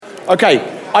Okay,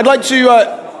 I'd like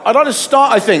to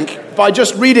start, I think, by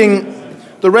just reading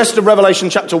the rest of Revelation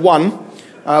chapter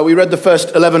 1. We read the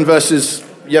first 11 verses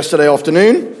yesterday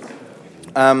afternoon,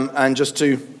 and just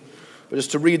to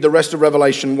read the rest of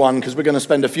Revelation 1, because we're going to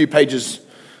spend a few pages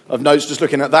of notes just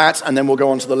looking at that, and then we'll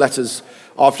go on to the letters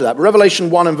after that. But Revelation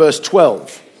 1 and verse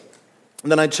 12.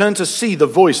 And then I turned to see the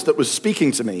voice that was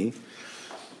speaking to me,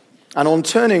 and on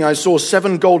turning I saw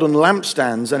 7 golden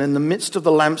lampstands, and in the midst of the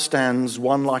lampstands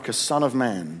one like a son of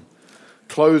man,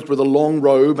 clothed with a long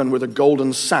robe and with a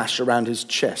golden sash around his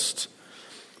chest.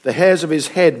 The hairs of his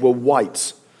head were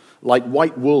white, like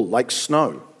white wool, like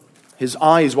snow. His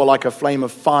eyes were like a flame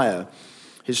of fire.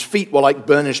 His feet were like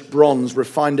burnished bronze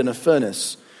refined in a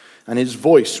furnace, and his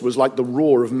voice was like the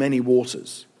roar of many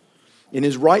waters. In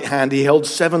his right hand he held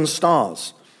 7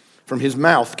 stars. From his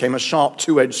mouth came a sharp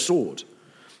 2-edged sword,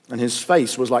 and his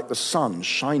face was like the sun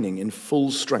shining in full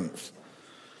strength.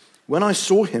 When I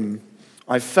saw him,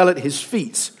 I fell at his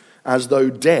feet as though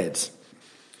dead.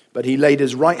 But he laid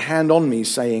his right hand on me,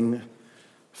 saying,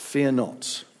 "Fear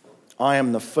not. I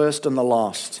am the first and the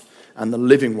last and the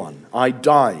living one. I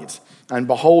died, and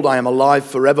behold, I am alive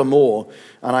forevermore,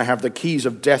 and I have the keys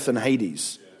of death and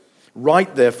Hades.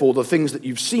 Write, therefore, the things that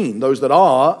you've seen, those that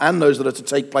are and those that are to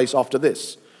take place after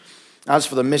this. As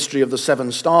for the mystery of the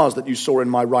 7 stars that you saw in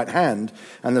my right hand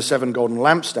and the 7 golden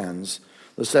lampstands,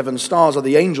 the 7 stars are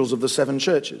the angels of the 7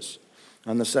 churches,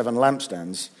 and the 7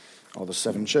 lampstands are the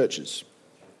 7 churches."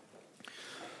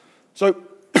 So,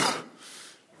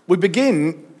 we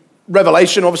begin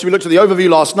Revelation. Obviously, we looked at the overview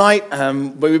last night,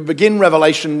 but we begin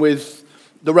Revelation with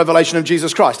the revelation of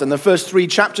Jesus Christ. And the first 3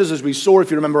 chapters, as we saw, if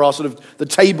you remember, are sort of the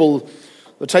table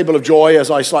of joy, as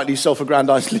I slightly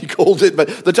self-aggrandizingly called it,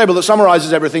 but the table that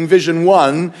summarizes everything. Vision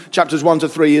 1, chapters 1 to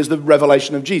 3, is the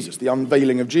revelation of Jesus, the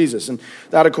unveiling of Jesus. And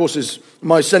that, of course, is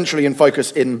most centrally in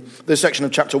focus in this section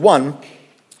of chapter 1.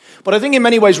 But I think in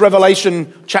many ways,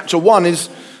 Revelation chapter 1 is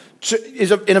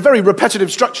in a very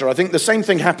repetitive structure. I think the same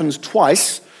thing happens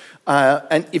twice.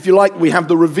 And if you like, we have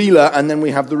the revealer and then we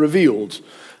have the revealed.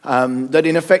 That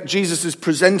in effect, Jesus is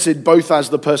presented both as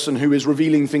the person who is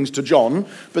revealing things to John,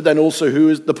 but then also who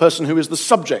is the person who is the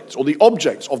subject or the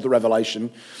object of the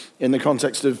revelation in the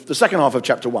context of the second half of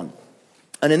chapter 1.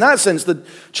 And in that sense, the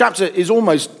chapter is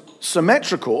almost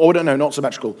symmetrical, or no, not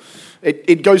symmetrical.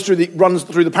 It runs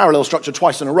through the parallel structure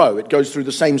twice in a row. It goes through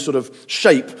the same sort of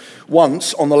shape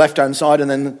once on the left-hand side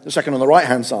and then the second on the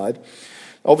right-hand side.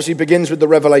 Obviously begins with the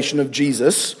revelation of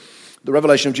Jesus, the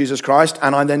revelation of Jesus Christ,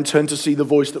 and I then turned to see the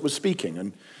voice that was speaking.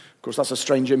 And of course, that's a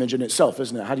strange image in itself,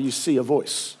 isn't it? How do you see a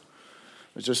voice?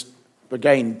 It's just,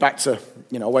 again, back to,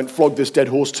 I won't flog this dead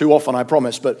horse too often, I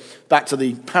promise, but back to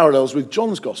the parallels with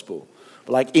John's gospel,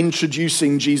 like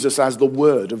introducing Jesus as the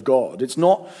Word of God. It's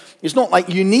not like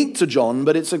unique to John,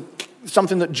 but it's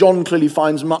something that John clearly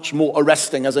finds much more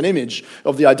arresting as an image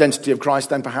of the identity of Christ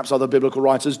than perhaps other biblical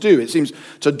writers do. It seems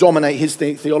to dominate his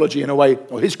theology in a way,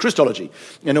 or his Christology,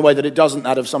 in a way that it doesn't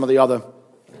that of some of the other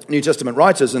New Testament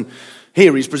writers. And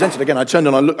here he's presented again. I turned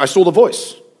and I saw the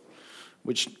voice,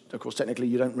 which, of course, technically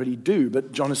you don't really do.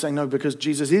 But John is saying no, because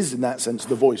Jesus is, in that sense,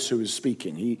 the voice who is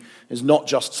speaking. He is not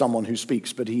just someone who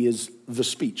speaks, but he is the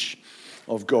speech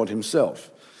of God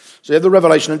himself. So you have the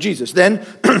revelation of Jesus. Then,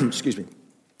 excuse me.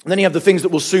 And then you have the things that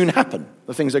will soon happen,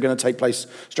 the things that are going to take place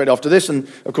straight after this. And,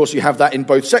 of course, you have that in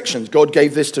both sections. God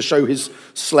gave this to show his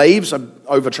slaves. I'm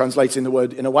over-translating the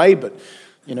word in a way, but,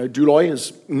 douloi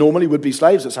is normally would be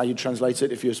slaves. That's how you translate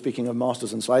it if you're speaking of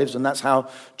masters and slaves. And that's how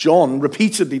John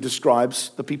repeatedly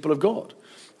describes the people of God,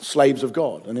 slaves of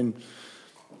God. And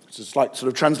it's a slight sort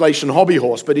of translation hobby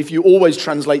horse, but if you always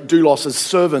translate doulos as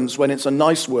servants when it's a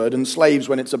nice word and slaves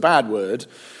when it's a bad word,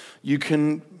 you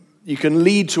can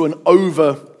lead to an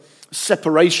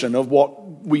over-separation of what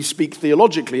we speak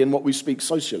theologically and what we speak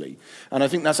socially. And I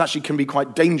think that's actually can be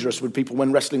quite dangerous with people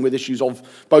when wrestling with issues of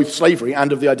both slavery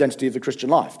and of the identity of the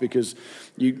Christian life, because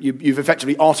you've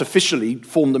effectively artificially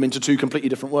formed them into 2 completely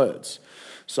different words.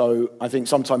 So I think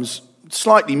sometimes,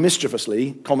 slightly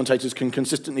mischievously, commentators can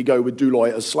consistently go with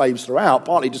douloi as slaves throughout,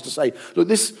 partly just to say, look,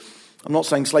 I'm not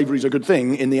saying slavery is a good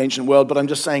thing in the ancient world, but I'm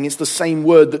just saying it's the same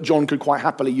word that John could quite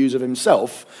happily use of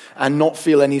himself and not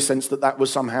feel any sense that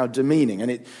was somehow demeaning.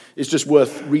 And it's just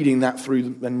worth reading that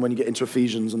through when you get into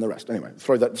Ephesians and the rest. Anyway,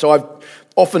 throw that. So I've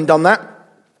often done that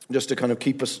just to kind of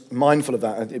keep us mindful of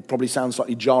that. It probably sounds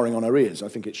slightly jarring on our ears. I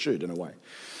think it should in a way.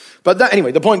 But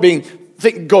anyway, the point being, I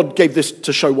think God gave this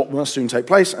to show what must soon take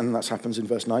place, and that happens in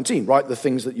verse 19, right? The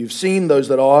things that you've seen, those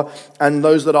that are, and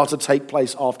those that are to take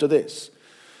place after this.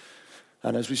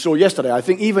 And as we saw yesterday, I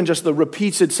think even just the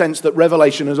repeated sense that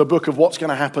Revelation is a book of what's going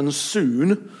to happen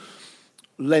soon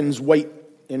lends weight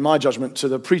in my judgment, to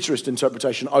the preterist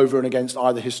interpretation over and against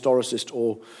either historicist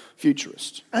or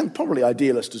futurist, and probably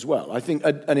idealist as well. I think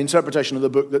an interpretation of the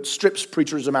book that strips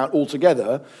preterism out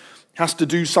altogether has to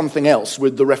do something else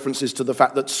with the references to the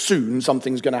fact that soon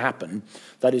something's going to happen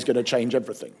that is going to change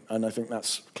everything. And I think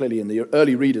that's clearly in the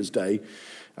early readers' day,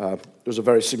 there was a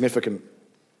very significant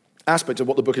aspect of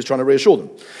what the book is trying to reassure them.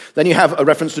 Then you have a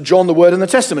reference to John, the Word, and the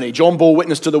testimony. John bore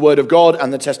witness to the Word of God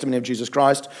and the testimony of Jesus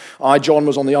Christ. I, John,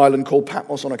 was on the island called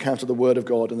Patmos on account of the Word of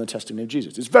God and the testimony of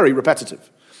Jesus. It's very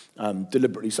repetitive,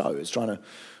 deliberately so. It's trying to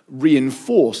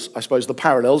reinforce, I suppose, the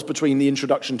parallels between the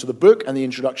introduction to the book and the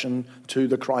introduction to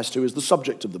the Christ who is the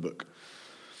subject of the book.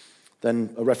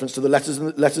 Then a reference to the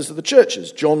letters to the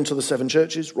churches. John to the 7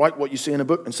 churches, write what you see in a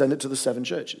book and send it to the 7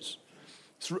 churches.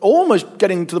 It's almost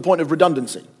getting to the point of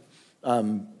redundancy.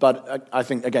 But I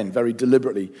think, again, very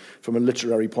deliberately from a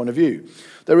literary point of view.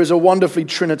 There is a wonderfully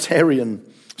Trinitarian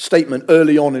statement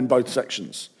early on in both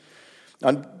sections.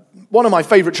 And one of my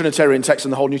favorite Trinitarian texts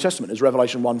in the whole New Testament is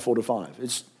Revelation 1,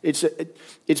 4-5.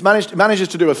 It manages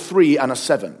to do a 3 and a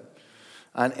 7,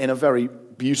 and in a very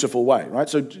beautiful way, right?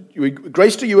 So,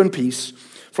 grace to you and peace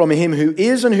from him who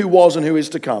is and who was and who is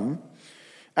to come,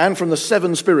 and from the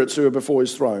 7 spirits who are before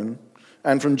his throne,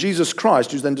 and from Jesus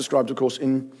Christ, who's then described, of course,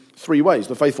 in 3 ways: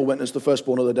 the faithful witness, the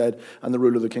firstborn of the dead, and the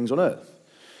ruler of the kings on earth.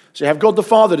 So you have God the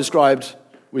Father described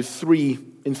in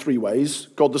 3 ways,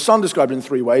 God the Son described in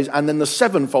 3 ways, and then the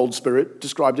 7-fold Spirit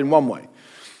described in 1 way.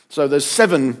 So there's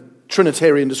 7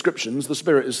 Trinitarian descriptions. The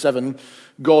Spirit is 7,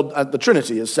 God, the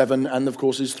Trinity is 7, and of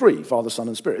course is 3, Father, Son,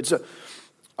 and Spirit.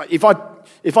 If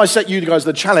I set you guys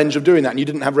the challenge of doing that and you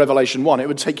didn't have Revelation 1, it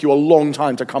would take you a long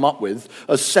time to come up with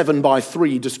a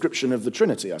 7-by-3 description of the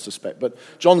Trinity, I suspect. But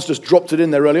John's just dropped it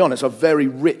in there early on. It's a very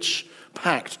rich,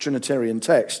 packed Trinitarian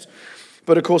text.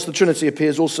 But of course the Trinity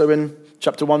appears also in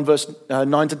chapter 1, verse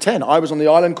 9-10. I was on the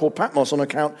island called Patmos on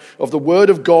account of the word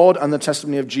of God and the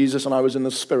testimony of Jesus, and I was in the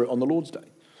Spirit on the Lord's day.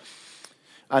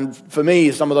 And for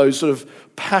me, some of those sort of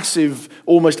passive,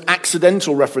 almost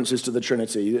accidental references to the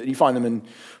Trinity, you find them in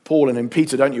Paul and in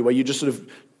Peter, don't you, where you just sort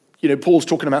of, Paul's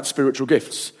talking about spiritual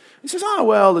gifts. He says,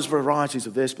 there's varieties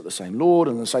of this, but the same Lord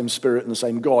and the same Spirit and the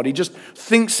same God. He just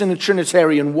thinks in a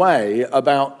Trinitarian way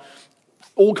about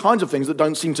all kinds of things that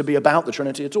don't seem to be about the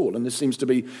Trinity at all. And this seems to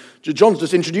be, John's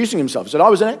just introducing himself. He said, I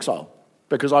was in exile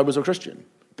because I was a Christian.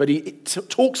 But he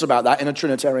talks about that in a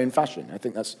Trinitarian fashion. I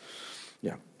think that's,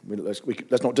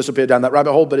 let's not disappear down that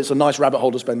rabbit hole, but it's a nice rabbit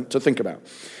hole to think about.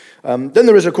 Then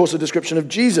there is, of course, a description of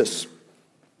Jesus.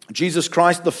 Jesus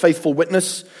Christ, the faithful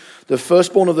witness, the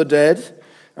firstborn of the dead,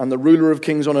 and the ruler of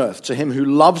kings on earth. To him who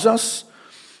loves us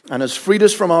and has freed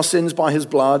us from our sins by his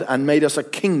blood and made us a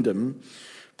kingdom,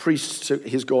 priests to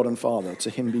his God and Father. To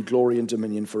him be glory and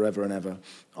dominion forever and ever.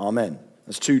 Amen.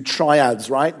 There's 2 triads,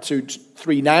 right?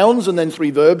 3 nouns and then 3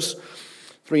 verbs.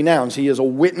 3 nouns. He is a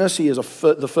witness. He is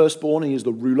the firstborn. He is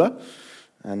the ruler.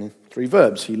 And 3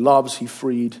 verbs. He loves. He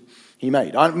freed. He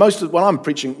made. When I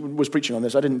was preaching on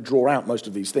this, I didn't draw out most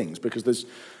of these things because there's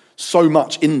so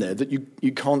much in there that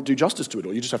you can't do justice to it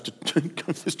all. You just have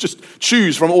to just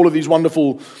choose from all of these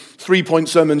wonderful 3-point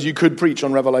sermons you could preach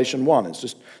on Revelation 1.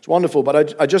 It's wonderful.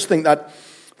 But I just think that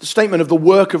the statement of the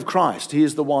work of Christ, he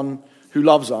is the one who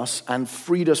loves us and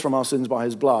freed us from our sins by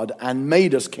his blood and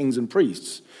made us kings and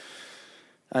priests.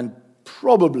 And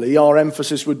probably our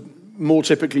emphasis would more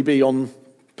typically be on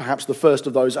perhaps the first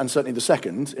of those and certainly the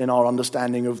second in our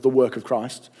understanding of the work of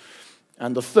Christ.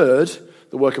 And the third,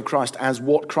 the work of Christ as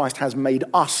what Christ has made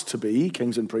us to be,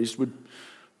 kings and priests, would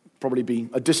probably be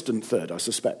a distant third, I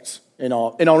suspect, in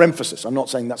our emphasis. I'm not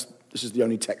saying this is the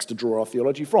only text to draw our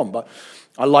theology from, but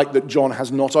I like that John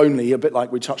has not only, a bit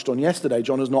like we touched on yesterday,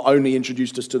 John has not only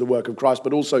introduced us to the work of Christ,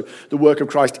 but also the work of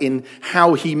Christ in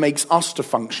how he makes us to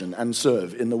function and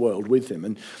serve in the world with him.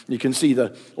 And you can see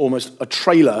almost a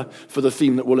trailer for the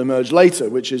theme that will emerge later,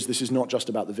 which is this is not just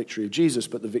about the victory of Jesus,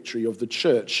 but the victory of the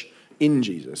church in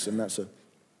Jesus. And that's a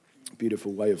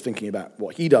beautiful way of thinking about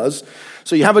what he does.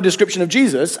 So you have a description of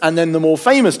Jesus, and then the more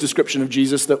famous description of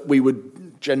Jesus that we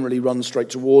would generally run straight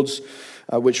towards,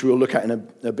 which we'll look at in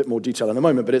a bit more detail in a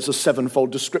moment, but it's a 7-fold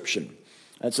description.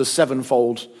 It's a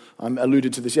 7-fold, I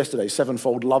alluded to this yesterday,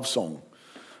 7-fold love song,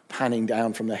 panning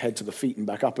down from the head to the feet and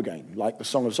back up again, like the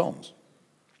Song of Songs.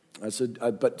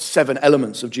 But 7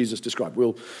 elements of Jesus described.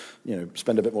 We'll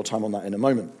spend a bit more time on that in a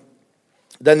moment.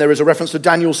 Then there is a reference to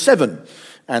Daniel 7,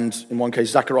 and in one case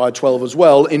Zechariah 12 as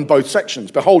well, in both sections.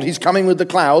 Behold, he's coming with the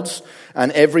clouds,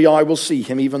 and every eye will see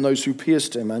him, even those who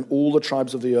pierced him, and all the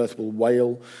tribes of the earth will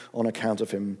wail on account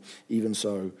of him. Even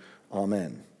so,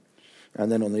 amen.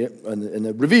 And then in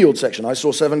the revealed section, I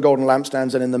saw 7 golden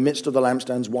lampstands, and in the midst of the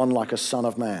lampstands one like a son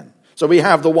of man. So we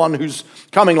have the one who's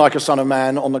coming like a son of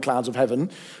man on the clouds of heaven,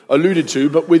 alluded to,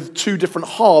 but with two different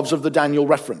halves of the Daniel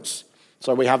reference.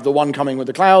 So we have the one coming with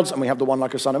the clouds, and we have the one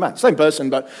like a son of man. Same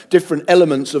person, but different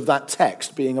elements of that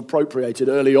text being appropriated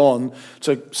early on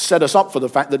to set us up for the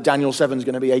fact that Daniel 7 is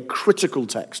going to be a critical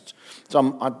text. So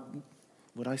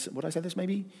would I say this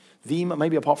maybe?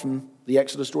 Maybe apart from the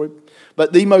Exodus story,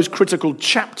 but the most critical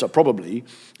chapter probably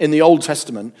in the Old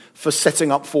Testament for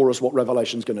setting up for us what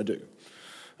Revelation's going to do.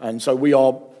 And so we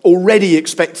are already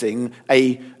expecting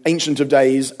a Ancient of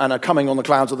Days and a coming on the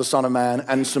clouds of the Son of Man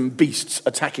and some beasts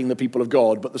attacking the people of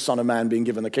God, but the Son of Man being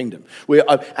given the kingdom. We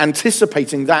are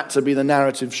anticipating that to be the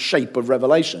narrative shape of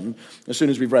Revelation as soon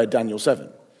as we've read Daniel 7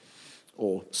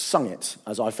 or sung it,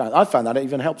 as I found. I found that it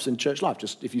even helps in church life.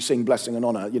 Just if you sing blessing and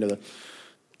honor,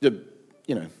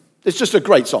 it's just a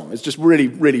great song. It's just really,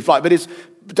 really fun. But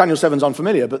Daniel 7's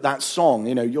unfamiliar, but that song,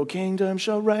 your kingdom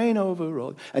shall reign over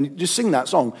all. And you just sing that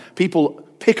song. People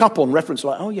pick up on reference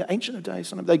like, oh yeah, Ancient of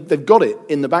Days. They've got it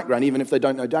in the background, even if they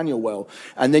don't know Daniel well.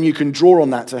 And then you can draw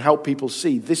on that to help people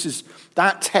see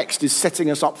that text is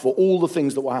setting us up for all the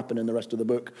things that will happen in the rest of the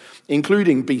book,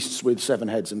 including beasts with 7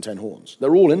 heads and 10 horns.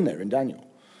 They're all in there in Daniel.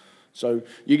 So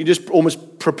you can just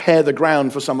almost prepare the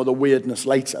ground for some of the weirdness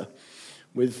later.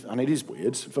 And it is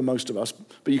weird for most of us,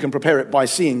 but you can prepare it by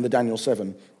seeing the Daniel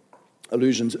 7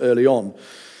 allusions early on.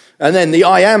 And then the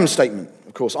I am statement,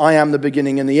 of course, I am the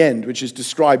beginning and the end, which is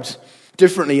described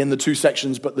differently in the two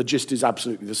sections, but the gist is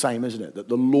absolutely the same, isn't it? That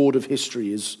the Lord of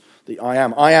history is the I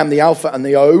am. I am the Alpha and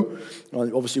the O.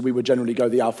 Well, obviously, we would generally go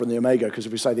the Alpha and the Omega, because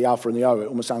if we say the Alpha and the O, it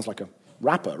almost sounds like a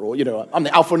rapper, or, I'm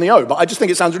the Alpha and the O, but I just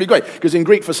think it sounds really great, because in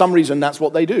Greek, for some reason, that's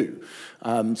what they do.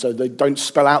 So they don't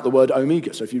spell out the word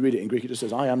Omega. So if you read it in Greek, it just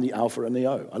says, I am the Alpha and the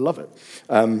O. I love it.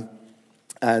 And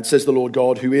it says the Lord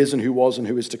God, who is and who was and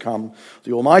who is to come,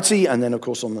 the Almighty. And then, of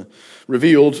course, on the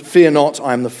revealed, fear not,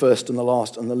 I am the first and the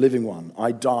last and the living one.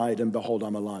 I died, and behold,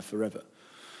 I'm alive forever.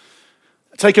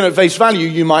 Taken at face value,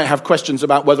 you might have questions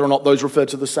about whether or not those refer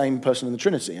to the same person in the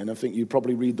Trinity. And I think you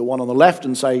probably read the one on the left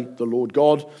and say the Lord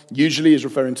God usually is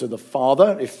referring to the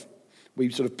Father, if we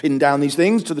sort of pin down these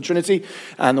things to the Trinity.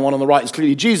 And the one on the right is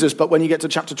clearly Jesus. But when you get to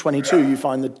chapter 22, you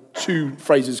find the two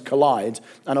phrases collide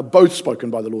and are both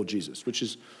spoken by the Lord Jesus, which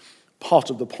is part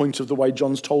of the point of the way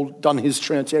John's done his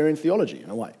Trinitarian theology, in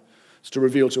a way. It's to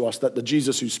reveal to us that the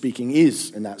Jesus who's speaking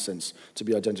is, in that sense, to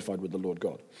be identified with the Lord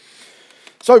God.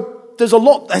 So there's a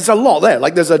lot there.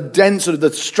 Like there's a dense, sort of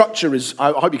the structure is,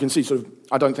 I hope you can see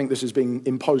I don't think this is being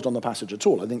imposed on the passage at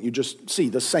all. I think you just see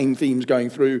the same themes going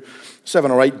through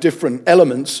 7 or 8 different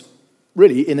elements,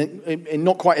 really, in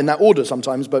not quite in that order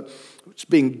sometimes, but it's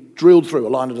being drilled through a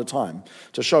line at a time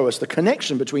to show us the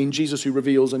connection between Jesus who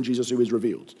reveals and Jesus who is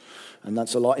revealed. And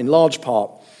that's in large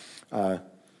part, it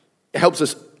helps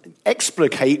us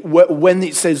explicate when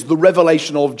it says the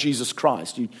revelation of Jesus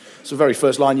Christ. It's the very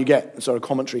first line you get. And so a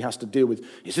commentary has to deal with,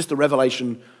 is this the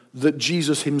revelation that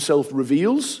Jesus himself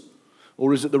reveals?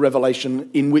 Or is it the revelation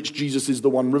in which Jesus is the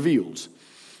one revealed?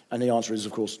 And the answer is,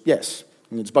 of course, yes.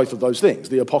 And it's both of those things.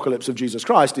 The apocalypse of Jesus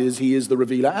Christ is he is the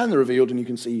revealer and the revealed, and you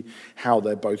can see how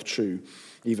they're both true,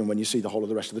 even when you see the whole of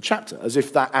the rest of the chapter, as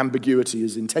if that ambiguity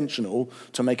is intentional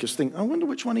to make us think, I wonder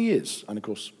which one he is. And of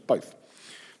course, both,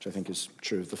 which I think is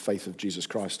true of the faith of Jesus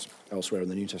Christ elsewhere in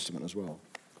the New Testament as well.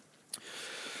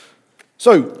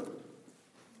 So,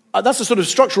 that's a sort of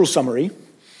structural summary.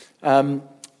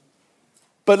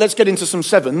 But let's get into some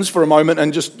 7s for a moment,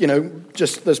 and just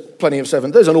there's plenty of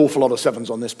 7. There's an awful lot of 7s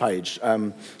on this page.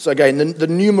 So again, the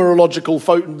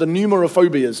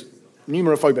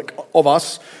numerophobic of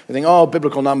us, I think,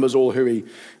 biblical numbers, all hooey.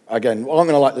 Again, well, I'm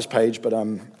going to like this page, but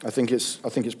I think it's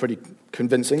pretty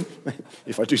convincing,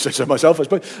 if I do say so myself, I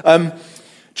suppose.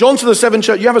 John to the 7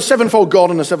 church, you have a 7-fold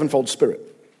God and a 7-fold Spirit.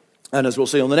 And as we'll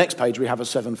see on the next page, we have a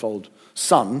 7-fold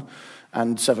Son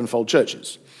and 7-fold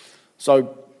churches.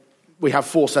 So we have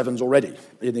 4 7s already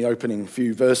in the opening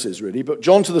few verses, really. But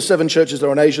John to the 7 churches that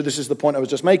are in Asia, this is the point I was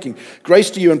just making.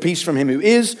 Grace to you and peace from him who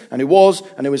is, and who was,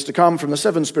 and who is to come, from the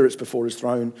 7 spirits before his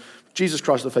throne, Jesus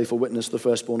Christ the faithful witness, the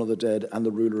firstborn of the dead, and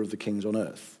the ruler of the kings on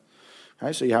earth.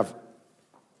 Okay, so you have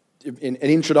an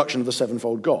introduction of the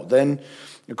 7-fold God. Then,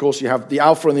 of course, you have the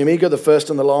Alpha and the Omega, the first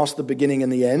and the last, the beginning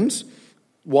and the end.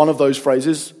 One of those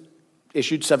phrases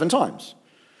issued 7 times.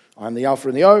 I'm the Alpha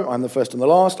and the O, I'm the first and the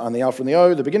last, I'm the Alpha and the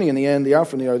O, the beginning and the end, the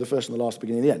Alpha and the O, the first and the last, the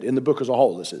beginning and the end. In the book as a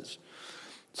whole, this is.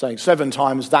 Saying 7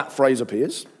 times that phrase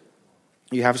appears.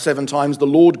 You have 7 times the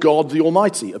Lord God, the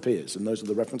Almighty, appears, and those are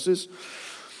the references.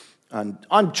 And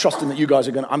I'm trusting that you guys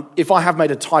are going to, if I have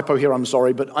made a typo here, I'm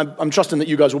sorry, but I'm trusting that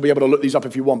you guys will be able to look these up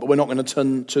if you want, but we're not going to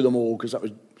turn to them all, because that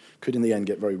could in the end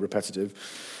get very repetitive.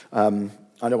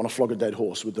 I don't want to flog a dead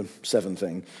horse with the 7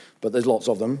 thing, but there's lots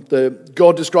of them.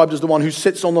 God described as the one who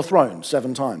sits on the throne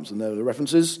 7 times, and there are the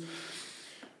references.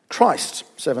 Christ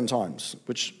 7 times,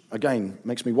 which again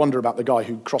makes me wonder about the guy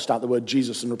who crossed out the word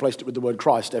Jesus and replaced it with the word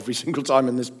Christ every single time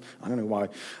in this. I don't know why,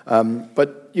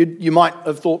 but you might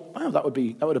have thought, wow, that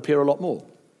would appear a lot more.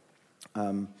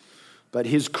 But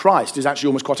his Christ is actually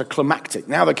almost quite a climactic.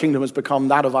 Now the kingdom has become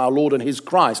that of our Lord and his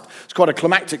Christ. It's quite a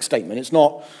climactic statement. It's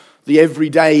not the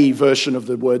everyday version of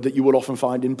the word that you would often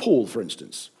find in Paul, for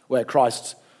instance, where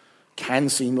Christ can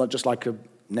seem just like a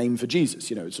name for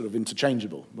Jesus. It's sort of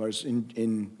interchangeable. Whereas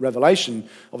in Revelation,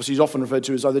 obviously he's often referred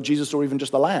to as either Jesus or even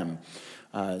just the Lamb.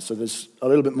 So there's a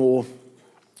little bit more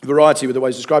variety with the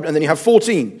ways described. And then you have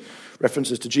 14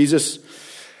 references to Jesus.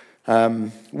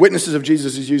 Witnesses of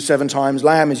Jesus is used 7 times.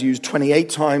 Lamb is used 28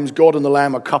 times. God and the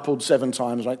Lamb are coupled 7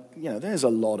 times. There's a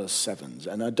lot of 7s,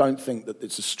 and I don't think that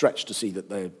it's a stretch to see that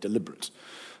they're deliberate.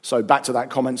 So back to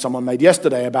that comment someone made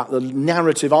yesterday about the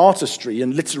narrative artistry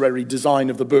and literary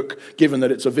design of the book, given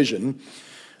that it's a vision.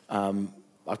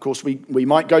 Of course, we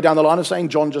might go down the line of saying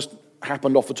John just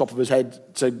happened off the top of his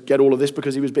head to get all of this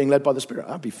because he was being led by the Spirit.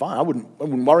 That'd be fine. I wouldn't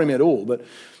worry me at all, but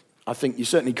I think you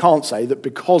certainly can't say that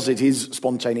because it is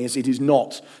spontaneous, it is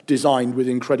not designed with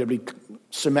incredibly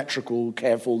symmetrical,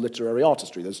 careful literary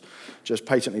artistry. There's just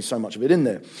patently so much of it in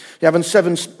there. You have a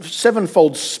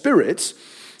sevenfold Spirit.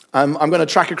 I'm going to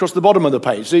track across the bottom of the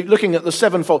page. So looking at the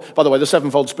sevenfold, by the way, the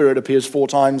sevenfold Spirit appears 4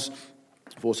 times.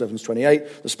 4 7's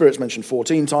 28. The Spirit's mentioned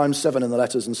 14 times, 7 in the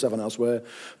letters and 7 elsewhere.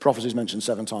 Prophecy's mentioned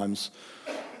 7 times.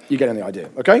 You're getting the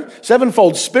idea, okay?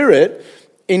 Sevenfold Spirit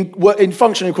in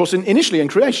function, of course, initially in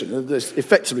creation. There's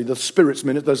effectively the Spirit's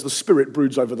minute. There's the Spirit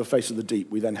broods over the face of the deep.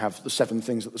 We then have the 7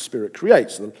 things that the Spirit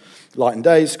creates: the light and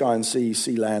day, sky and sea,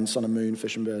 sea, land, sun and moon,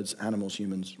 fish and birds, animals,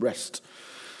 humans, rest.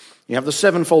 You have the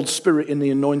sevenfold Spirit in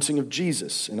the anointing of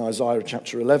Jesus in Isaiah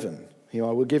chapter 11. I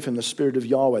will give him the Spirit of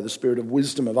Yahweh, the Spirit of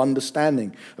wisdom, of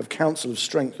understanding, of counsel, of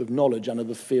strength, of knowledge, and of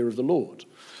the fear of the Lord.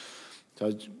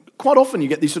 So quite often you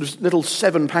get these sort of little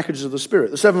 7 packages of the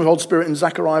Spirit. The sevenfold Spirit in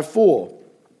Zechariah 4.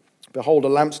 Behold, a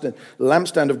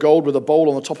lampstand of gold with a bowl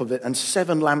on the top of it and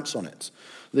 7 lamps on it.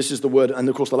 This is the word, and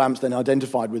of course the lamps then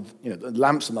identified with, the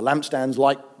lamps and the lampstands,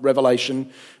 like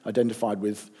Revelation, identified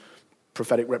with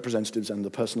prophetic representatives and the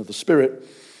person of the Spirit.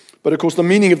 But of course the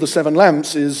meaning of the 7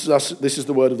 lamps is, this is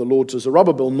the word of the Lord to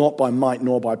Zerubbabel, not by might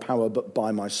nor by power, but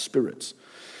by my Spirit.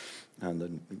 And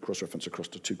then cross-reference across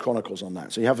to 2 Chronicles on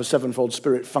that. So you have a sevenfold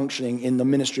Spirit functioning in the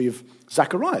ministry of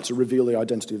Zechariah to reveal the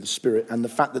identity of the Spirit, and the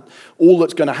fact that all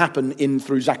that's going to happen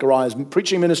through Zechariah's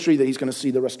preaching ministry, that he's going to see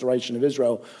the restoration of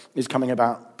Israel, is coming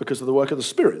about because of the work of the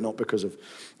Spirit, not because of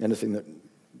anything that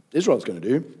Israel's going to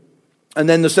do. And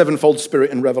then the sevenfold Spirit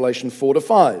in Revelation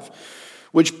 4-5,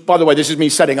 which, by the way, this is me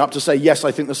setting up to say, yes,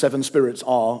 I think the 7 spirits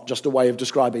are just a way of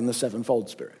describing the sevenfold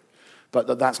Spirit.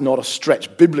 But that's not a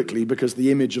stretch biblically, because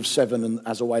the image of 7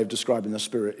 as a way of describing the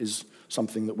Spirit is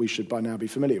something that we should by now be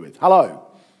familiar with. Hello.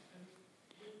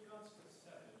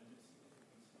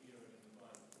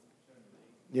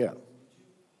 Yeah.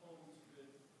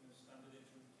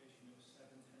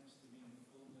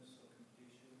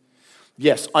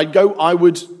 Yes, I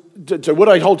would. So would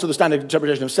I hold to the standard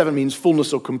interpretation of 7 means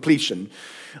fullness or completion?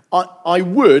 I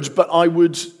would, but I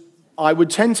would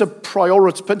tend to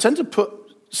put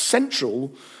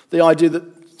central the idea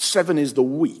that 7 is the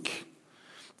week,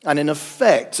 and in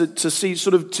effect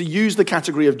to use the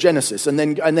category of Genesis, and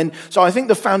then. So I think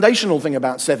the foundational thing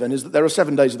about 7 is that there are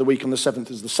 7 days of the week, and the 7th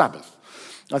is the Sabbath.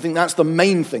 I think that's the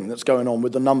main thing that's going on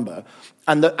with the number,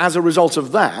 and that as a result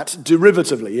of that,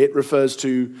 derivatively, it refers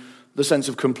to the sense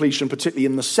of completion, particularly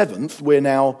in the 7th. We're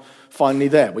now finally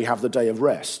there. We have the day of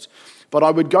rest. But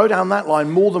I would go down that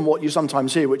line more than what you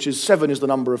sometimes hear, which is 7 is the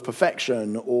number of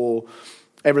perfection, or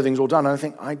everything's all done.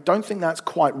 And I don't think that's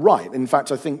quite right. In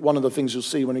fact, I think one of the things you'll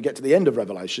see when you get to the end of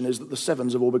Revelation is that the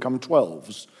 7s have all become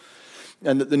 12s.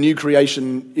 And that the new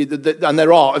creation, and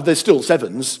there's still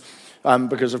 7s,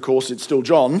 because of course it's still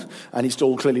John, and he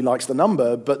still clearly likes the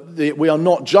number, but we are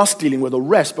not just dealing with a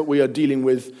rest, but we are dealing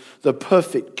with the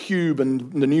perfect cube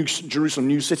and the new Jerusalem,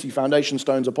 new city, foundation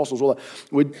stones, apostles, all that.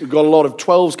 We've got a lot of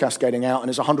 12s cascading out, and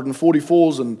it's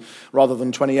 144s rather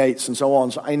than 28s and so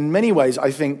on. So in many ways, I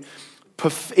think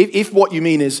if what you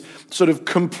mean is sort of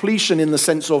completion in the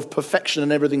sense of perfection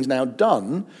and everything's now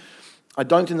done, I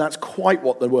don't think that's quite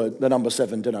what the number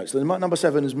 7 denotes. The number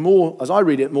 7 is more, as I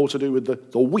read it, more to do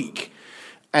with the week.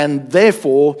 And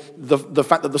therefore, the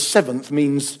fact that the 7th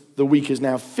means the week is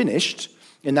now finished,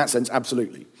 in that sense,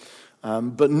 absolutely.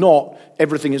 But not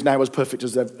everything is now as perfect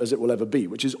as it will ever be,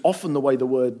 which is often the way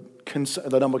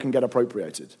the number can get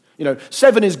appropriated.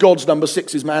 7 is God's number,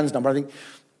 6 is man's number. I think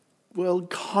Well,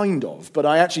 kind of. But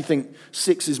I actually think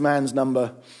 6 is man's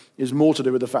number, is more to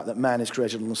do with the fact that man is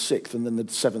created on the 6th, and then the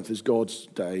 7th is God's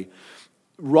day,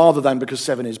 rather than because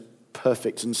 7 is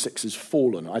perfect and 6 is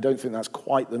fallen. I don't think that's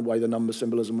quite the way the number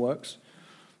symbolism works.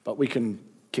 But we can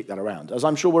kick that around, as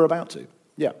I'm sure we're about to.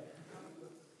 Yeah.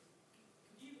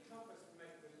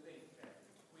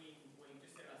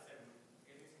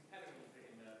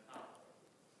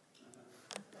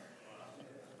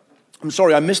 I'm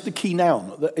sorry, I missed the key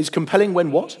noun. Is compelling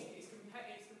when what? It's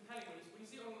compelling when you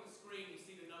see it on the screen, you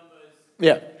see the numbers.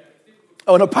 Yeah.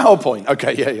 Oh, and a PowerPoint.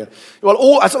 Okay, yeah.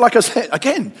 Well, like I said,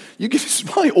 again, you give this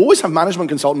why always have management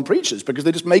consultant preachers because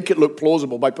they just make it look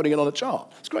plausible by putting it on a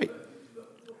chart. It's great.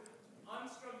 I'm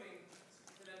struggling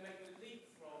to then make the leap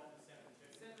from the 7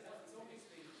 to 7. It's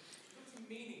obviously putting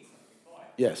meaning something by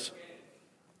it. Yes.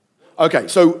 Okay,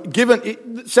 so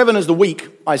given 7 as the week,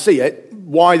 I see it.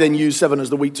 Why then use 7 as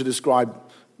the week to describe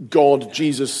God,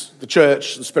 Jesus, the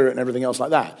church, the Spirit, and everything else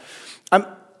like that?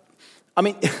 I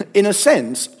mean, in a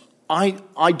sense, I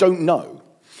don't know,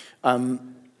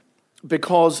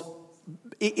 because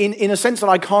in a sense that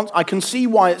I can see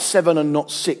why it's 7 and not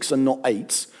 6 and not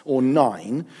 8 or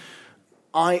 9.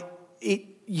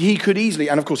 He could easily,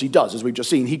 and of course he does, as we've just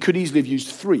seen, he could easily have used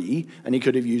 3 and he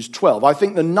could have used 12. I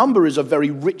think the number is a very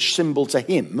rich symbol to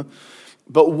him,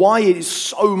 but why it is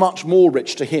so much more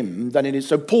rich to him than it is.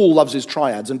 So Paul loves his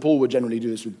triads, and Paul would generally do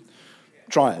this with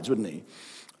triads, wouldn't he?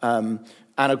 And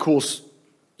of course,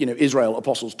 Israel,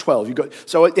 apostles, 12.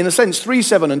 So in a sense, 3,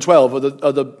 7, and 12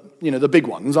 are the big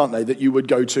ones, aren't they? That you would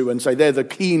go to and say they're the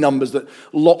key numbers that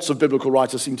lots of biblical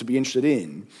writers seem to be interested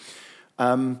in.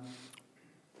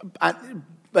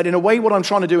 But in a way, what I'm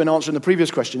trying to do in answering the previous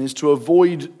question is to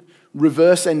avoid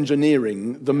reverse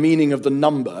engineering the meaning of the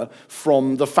number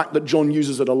from the fact that John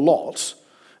uses it a lot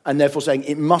and therefore saying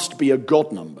it must be a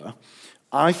God number.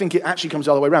 I think it actually comes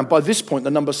the other way around. By this point,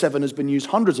 the number 7 has been used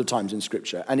hundreds of times in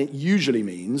Scripture, and it usually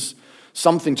means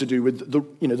something to do with the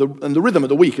rhythm of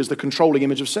the week is the controlling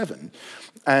image of 7.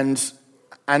 And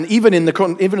even in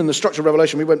the structure of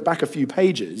Revelation, we went back a few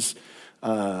pages.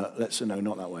 Not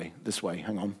that way. This way.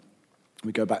 Hang on.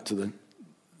 We go back to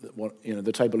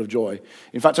the table of joy.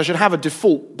 In fact, I should have a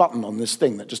default button on this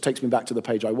thing that just takes me back to the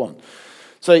page I want.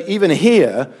 So even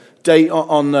here,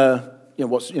 on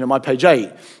my page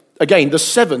 8, again, the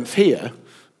 7th here,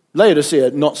 Laodicea,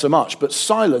 not so much, but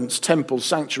silence, temple,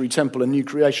 sanctuary, temple, and new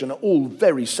creation are all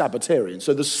very Sabbatarian.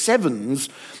 So the 7s,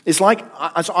 it's like,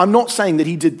 I'm not saying that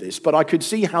he did this, but I could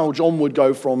see how John would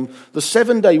go from the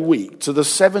 7-day week to the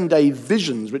 7-day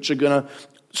visions, which are going to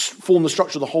form the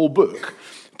structure of the whole book,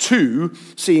 to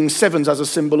seeing 7s as a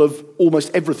symbol of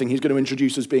almost everything he's going to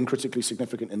introduce as being critically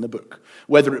significant in the book.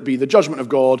 Whether it be the judgment of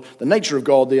God, the nature of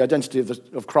God, the identity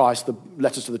of Christ, the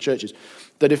letters to the churches,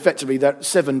 that effectively that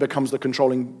 7 becomes the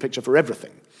controlling picture for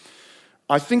everything.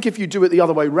 I think if you do it the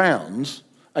other way round,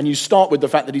 and you start with the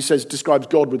fact that he describes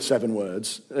God with 7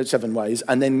 ways,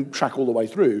 and then track all the way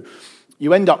through,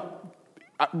 you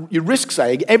risk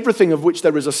saying everything of which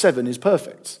there is a 7 is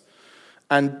perfect.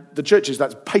 And the churches,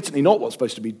 that's patently not what's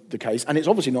supposed to be the case, and it's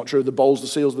obviously not true of the bowls, the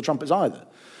seals, the trumpets either.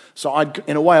 So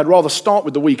in a way, I'd rather start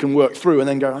with the week and work through and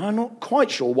then go, I'm not quite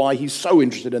sure why he's so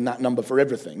interested in that number for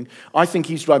everything. I think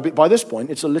by this point,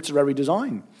 it's a literary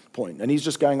design point, and he's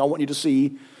just going, I want you to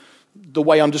see the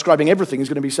way I'm describing everything is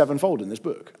going to be 7-fold in this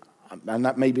book. And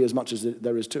that may be as much as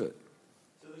there is to it.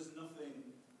 So there's nothing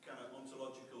kind of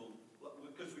ontological,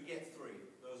 because we get 3,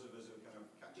 those of us who are kind of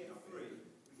catching up 3,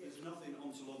 there's nothing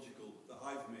ontological that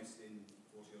I've missed in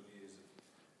 40-odd years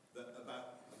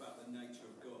about the nature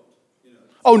of God.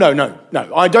 Oh, no.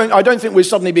 I don't think we're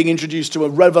suddenly being introduced to a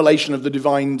revelation of the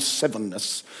divine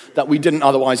 7ness that we didn't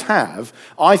otherwise have.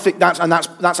 I think that's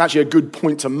actually a good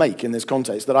point to make in this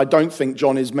context, that I don't think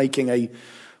John is making a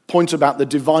point about the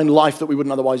divine life that we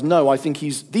wouldn't otherwise know. I think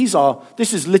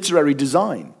this is literary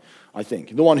design, I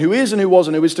think. The one who is and who was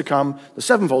and who is to come, the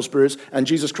 7-fold spirits, and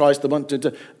Jesus Christ,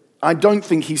 I don't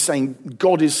think he's saying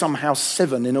God is somehow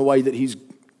 7 in a way that he's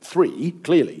 3,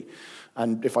 clearly.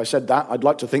 And if I said that, I'd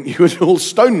like to think you would all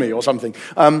stone me or something.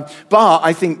 But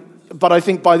I think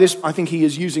by this, I think he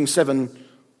is using 7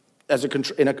 as a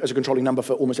controlling number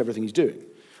for almost everything he's doing.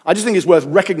 I just think it's worth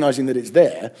recognizing that it's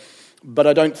there, but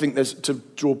I don't think there's to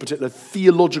draw particular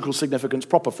theological significance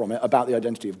proper from it about the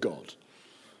identity of God.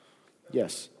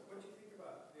 Yes. What do you think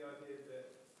about the idea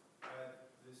that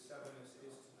the 7ness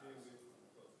is to do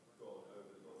with God over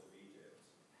the gods of Egypt,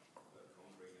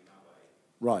 conquering in that way?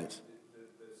 Right.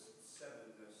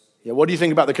 Yeah, what do you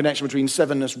think about the connection between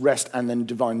 7ness, rest, and then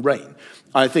divine reign?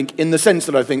 I think, in the sense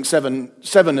that I think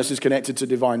 7ness is connected to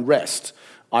divine rest,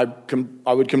 I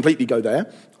would completely go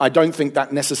there. I don't think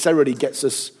that necessarily gets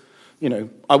us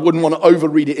I wouldn't want to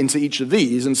overread it into each of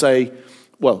these and say,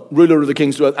 well, ruler of the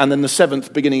kings to earth, and then the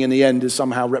seventh beginning and the end is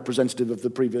somehow representative of the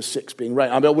previous six being reign.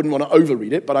 I wouldn't want to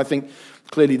overread it, but I think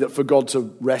clearly that for God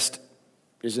to rest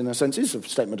is, in a sense, is a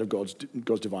statement of God's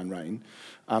divine reign.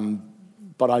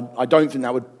 But I don't think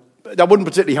that wouldn't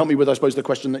particularly help me with, I suppose, the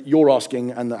question that you're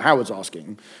asking and that Howard's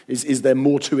asking, is there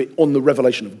more to it on the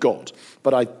revelation of God?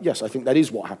 But yes, I think that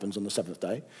is what happens on the seventh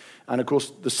day. And of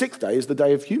course, the sixth day is the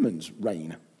day of humans'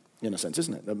 reign, in a sense,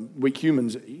 isn't it? The weak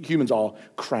humans are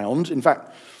crowned. In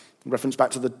fact, reference back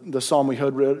to the psalm we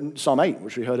heard, Psalm 8,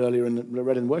 which we heard earlier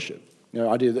read in worship. The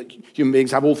idea that human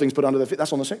beings have all things put under their feet,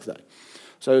 that's on the sixth day.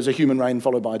 So there's a human reign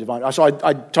followed by a divine. So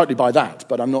I totally buy that,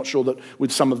 but I'm not sure that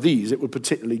with some of these it would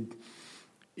particularly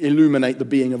illuminate the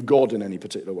being of God in any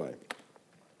particular way.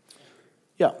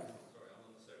 Yeah.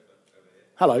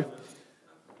 Hello.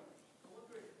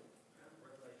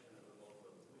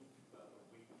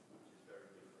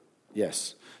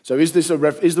 Yes. So is the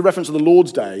reference to the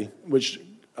Lord's Day, which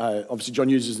obviously John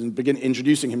uses in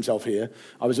introducing himself here?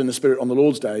 I was in the Spirit on the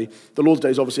Lord's Day. The Lord's Day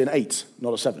is obviously an 8,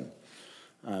 not a 7,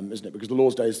 isn't it? Because the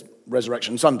Lord's Day is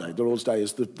Resurrection Sunday. The Lord's Day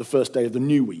is the first day of the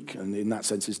new week, and in that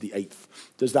sense is the 8th.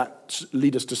 Does that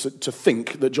lead us to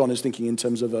think that John is thinking in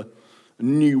terms of a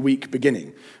new week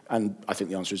beginning? And I think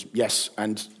the answer is yes,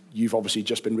 and you've obviously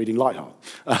just been reading Lightheart,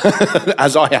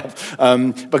 as I have, I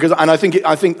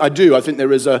think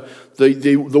there is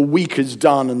the week is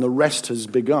done and the rest has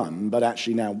begun, but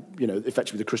actually now,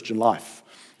 effectively the Christian life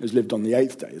is lived on the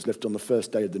 8th day, is lived on the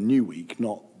first day of the new week,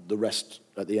 not the rest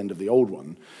at the end of the old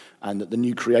one, and that the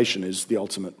new creation is the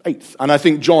ultimate 8th. And I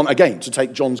think John, again, to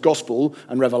take John's gospel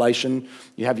and Revelation,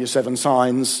 you have your 7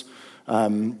 signs.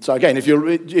 So again, if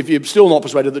you're still not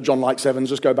persuaded that John likes 7s,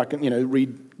 just go back and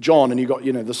read John, and you've got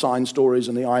the sign stories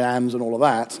and the I ams and all of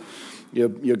that.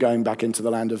 You're going back into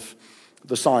the land of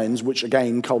the signs, which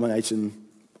again culminates in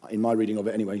my reading of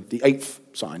it anyway, the 8th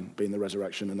sign being the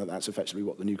resurrection, and that's effectively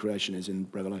what the new creation is in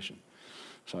Revelation.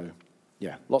 So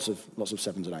yeah, lots of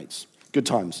 7s and 8s. Good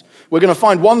times. We're going to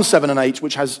find one 7 and 8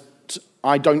 which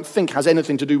I don't think has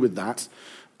anything to do with that,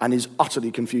 and is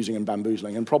utterly confusing and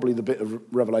bamboozling, and probably the bit of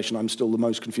Revelation I'm still the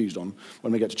most confused on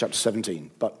when we get to chapter 17.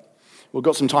 But we've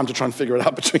got some time to try and figure it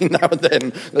out between now and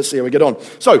then. Let's see how we get on.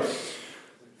 So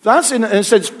that's, in a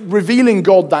sense, revealing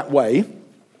God that way.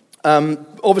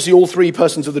 Obviously, all 3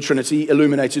 persons of the Trinity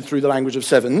illuminated through the language of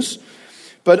 7s.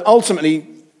 But ultimately,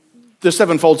 the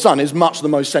sevenfold Son is much the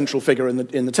most central figure in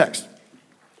the text.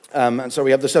 And so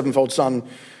we have the sevenfold Son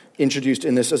introduced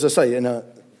in this, as I say,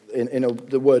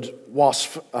 the word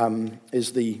wasf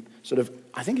is the sort of,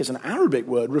 I think it's an Arabic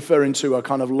word referring to a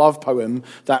kind of love poem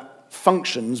that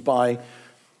functions by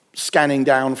scanning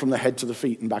down from the head to the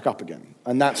feet and back up again.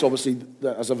 And that's obviously,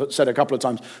 as I've said a couple of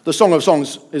times, the Song of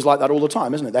Songs is like that all the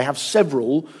time, isn't it? They have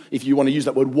several, if you want to use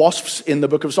that word, wasps in the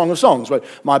book of Song of Songs, where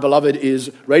my beloved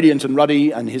is radiant and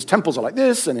ruddy, and his temples are like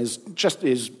this, and his chest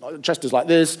is like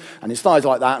this, and his thighs are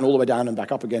like that, and all the way down and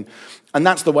back up again. And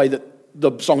that's the way that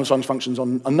the Song of Songs functions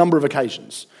on a number of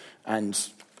occasions. And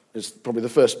it's probably the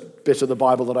first bit of the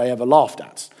Bible that I ever laughed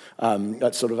at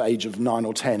sort of age of 9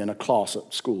 or 10 in a class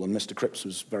at school, and Mr. Cripps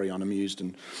was very unamused,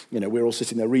 and we're all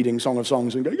sitting there reading Song of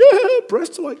Songs and going, yeah,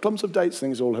 breasts are like clumps of dates,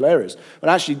 things are all hilarious. But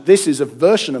actually, this is a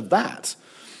version of that,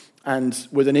 and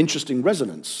with an interesting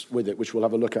resonance with it, which we'll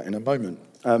have a look at in a moment.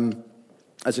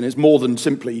 As in, it's more than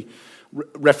simply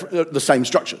the same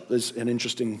structure. There's an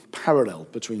interesting parallel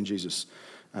between Jesus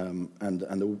and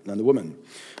the woman.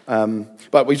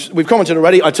 But we've commented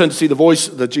already. I turned to see the voice,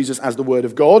 the Jesus as the Word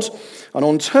of God. And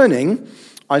on turning,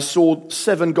 I saw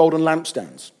 7 golden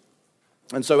lampstands.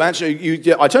 And so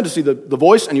actually, I turned to see the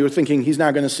voice, and you were thinking he's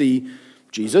now going to see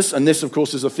Jesus. And this, of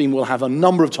course, is a theme we'll have a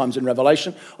number of times in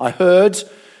Revelation. I heard,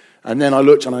 and then I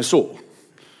looked and I saw.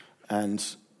 And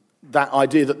that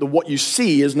idea that what you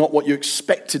see is not what you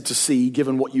expected to see,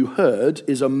 given what you heard,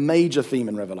 is a major theme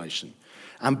in Revelation.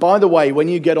 And by the way, when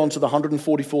you get onto the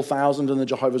 144,000 and the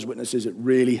Jehovah's Witnesses, it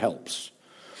really helps.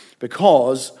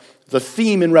 Because the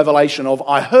theme in Revelation of,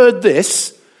 I heard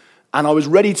this, and I was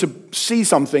ready to see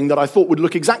something that I thought would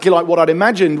look exactly like what I'd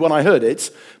imagined when I heard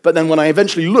it, but then when I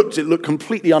eventually looked, it looked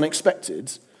completely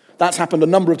unexpected. That's happened a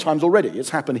number of times already. It's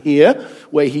happened here,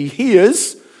 where he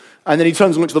hears, and then he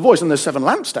turns and looks at the voice, and there's 7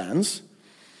 lampstands.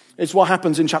 It's what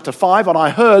happens in chapter 5, and I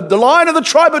heard, the Lion of the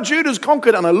tribe of Judah is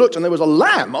conquered, and I looked, and there was a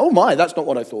lamb. Oh my, that's not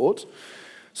what I thought.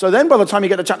 So then by the time you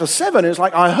get to chapter 7, it's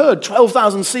like, I heard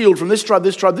 12,000 sealed from this tribe,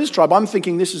 this tribe, this tribe. I'm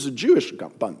thinking this is a Jewish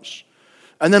bunch.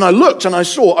 And then I looked, and I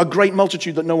saw a great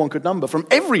multitude that no one could number from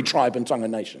every tribe and tongue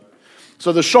and nation.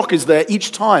 So the shock is there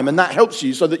each time, and that helps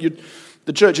you so that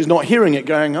the church is not hearing it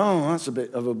going, oh, that's a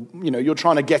bit of a, you're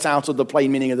trying to get out of the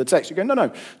plain meaning of the text. You go,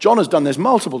 no, John has done this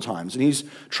multiple times, and he's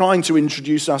trying to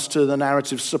introduce us to the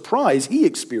narrative surprise he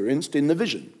experienced in the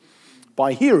vision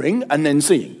by hearing and then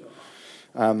seeing.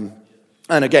 And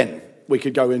again, we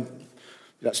could go in,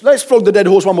 let's flog the dead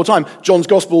horse one more time. John's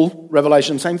Gospel,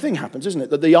 Revelation, same thing happens, isn't it?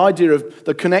 That the idea of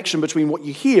the connection between what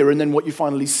you hear and then what you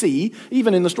finally see,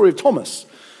 even in the story of Thomas,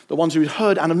 the ones who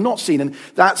heard and have not seen. And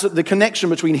that's the connection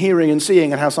between hearing and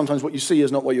seeing, and how sometimes what you see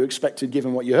is not what you expected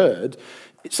given what you heard.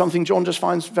 It's something John just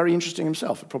finds very interesting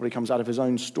himself. It probably comes out of his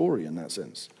own story in that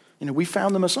sense. We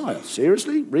found the Messiah.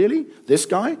 Seriously? Really? This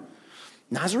guy?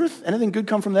 Nazareth? Anything good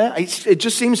come from there? It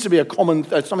just seems to be a common,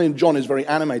 something John is very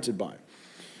animated by.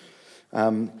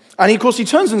 And of course, he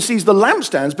turns and sees the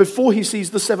lampstands before he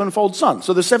sees the sevenfold Son.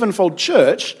 So the sevenfold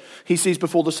church, he sees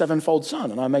before the sevenfold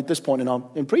Son. And I made this point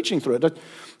in preaching through it.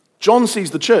 John sees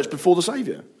the church before the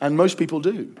Savior, and most people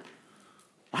do.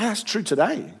 That's true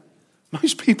today.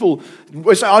 Most people.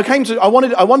 I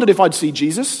wondered if I'd see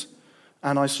Jesus,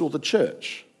 and I saw the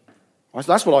church.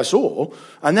 That's what I saw.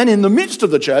 And then in the midst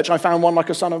of the church, I found one like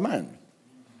a Son of Man.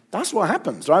 That's what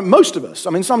happens, right? Most of us.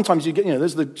 I mean, sometimes you get,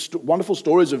 there's the wonderful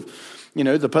stories of,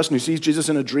 the person who sees Jesus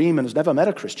in a dream and has never met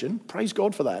a Christian. Praise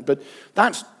God for that. But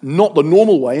that's not the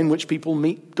normal way in which people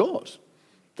meet God.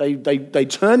 They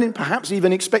turn in, perhaps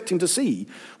even expecting to see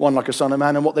one like a Son of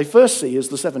Man, and what they first see is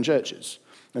the seven churches.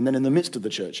 And then in the midst of the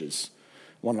churches,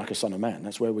 one like a Son of Man.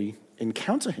 That's where we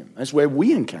encounter him. That's where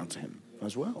we encounter him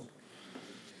as well.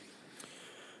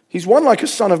 He's one like a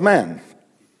Son of Man.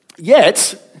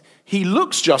 Yet, he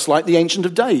looks just like the Ancient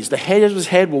of Days. The hairs of his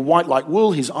head were white like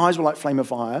wool. His eyes were like flame of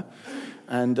fire.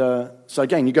 And so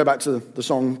again, you go back to the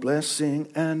song,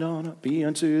 blessing and honor be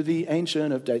unto the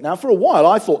Ancient of Days. Now, for a while,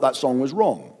 I thought that song was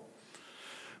wrong.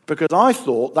 Because I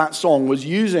thought that song was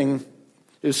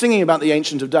singing about the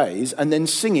Ancient of Days and then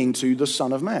singing to the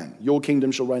Son of Man. Your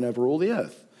kingdom shall reign over all the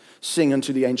earth. Sing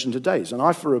unto the Ancient of Days. And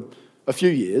I, for a few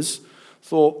years,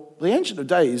 thought the Ancient of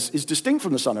Days is distinct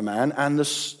from the Son of Man, and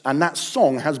that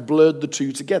song has blurred the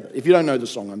two together. If you don't know the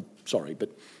song, I'm sorry,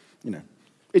 but,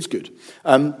 it's good.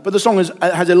 But the song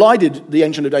has elided the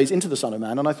Ancient of Days into the Son of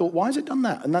Man, and I thought, why has it done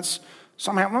that? And that's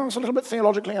somehow, it's a little bit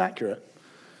theologically inaccurate.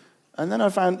 And then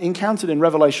I encountered in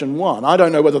Revelation 1, I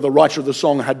don't know whether the writer of the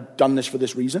song had done this for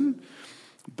this reason,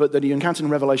 but that he encountered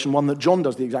in Revelation 1 that John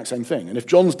does the exact same thing. And if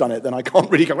John's done it, then I can't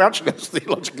really go, actually, that's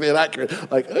theologically inaccurate.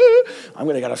 I'm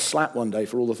going to get a slap one day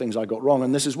for all the things I got wrong.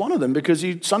 And this is one of them, because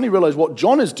you suddenly realize what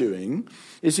John is doing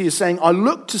is he is saying, I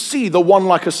look to see the one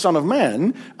like a Son of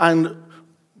Man, and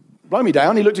blow me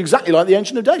down, he looked exactly like the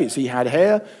Ancient of Days. He had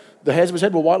hair, the hairs of his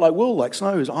head were white like wool, like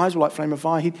snow, his eyes were like flame of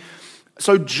fire.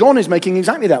 So John is making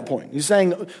exactly that point. He's saying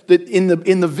that in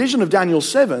the vision of Daniel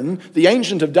 7, the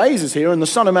Ancient of Days is here, and the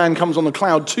Son of Man comes on the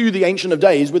cloud to the Ancient of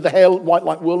Days with the hair white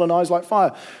like wool and eyes like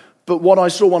fire. But what I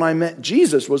saw when I met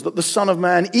Jesus was that the Son of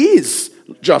Man is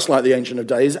just like the Ancient of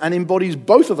Days and embodies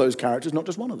both of those characters, not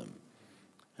just one of them.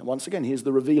 And once again, he is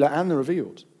the revealer and the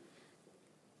revealed.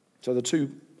 So the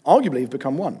two arguably have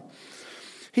become one.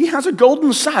 He has a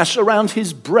golden sash around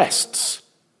his breasts,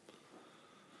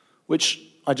 which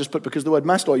I just put because the word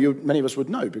mastoi, many of us would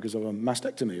know because of a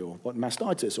mastectomy or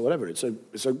mastitis or whatever. It's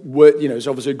a word, it's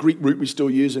obviously a Greek root we still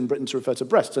use in Britain to refer to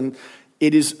breasts. And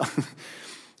it is,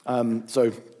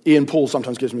 so Ian Paul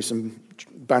sometimes gives me some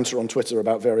banter on Twitter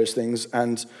about various things.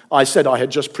 And I said I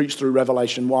had just preached through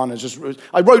Revelation 1.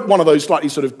 I wrote one of those slightly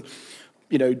sort of,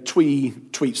 twee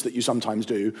tweets that you sometimes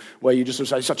do, where you just sort of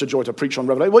say, it's such a joy to preach on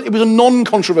Revelation. Well, it was a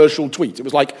non-controversial tweet. It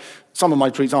was like, some of my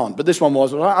tweets aren't, but this one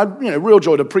was, real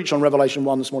joy to preach on Revelation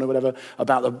 1 this morning, whatever,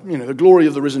 about the glory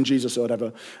of the risen Jesus or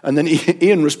whatever. And then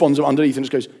Ian responds underneath and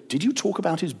just goes, did you talk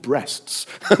about his breasts?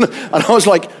 And I was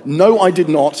like, no, I did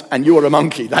not, and you are a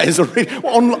monkey. That is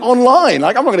online.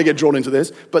 Like, I'm not going to get drawn into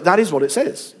this, but that is what it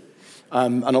says.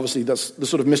 And obviously that's the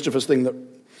sort of mischievous thing that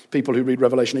people who read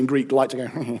Revelation in Greek like to go,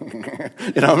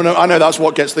 I know that's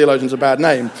what gets theologians a bad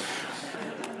name.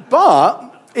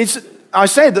 But I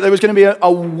said that there was going to be a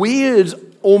weird,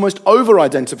 almost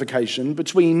over-identification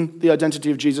between the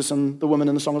identity of Jesus and the woman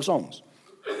in the Song of Songs.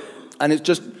 And it's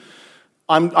just,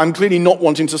 I'm clearly not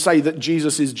wanting to say that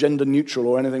Jesus is gender neutral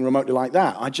or anything remotely like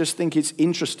that. I just think it's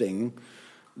interesting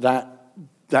that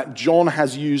John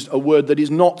has used a word that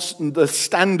is not the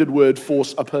standard word for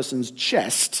a person's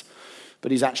chest, but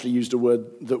he's actually used a word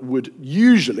that would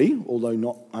usually, although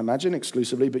not, I imagine,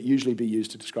 exclusively, but usually be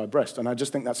used to describe breast. And I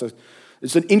just think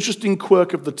it's an interesting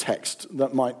quirk of the text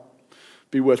that might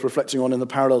be worth reflecting on in the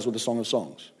parallels with the Song of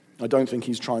Songs. I don't think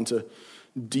he's trying to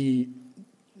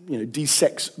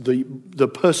dissects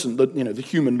the person, the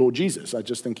human Lord Jesus. I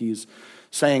just think he's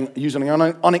using an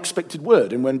unexpected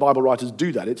word. And when Bible writers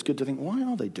do that, it's good to think, why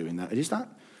are they doing that? Is that?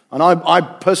 And I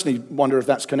personally wonder if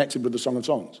that's connected with the Song of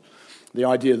Songs. The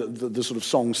idea that the sort of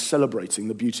song celebrating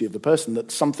the beauty of the person,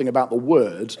 that something about the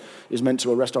word is meant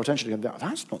to arrest our attention.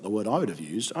 That's not the word I would have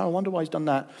used. Oh, I wonder why he's done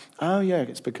that. Oh, yeah,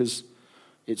 it's because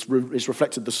it's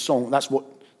reflected the song. That's what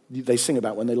they sing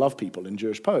about when they love people in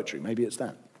Jewish poetry. Maybe it's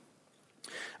that.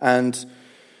 And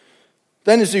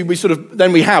then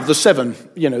we have the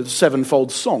the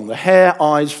sevenfold song. The hair,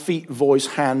 eyes, feet, voice,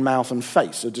 hand, mouth, and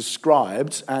face are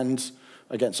described. And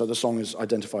again, so the song is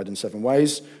identified in 7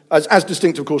 ways, as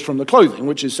distinct, of course, from the clothing,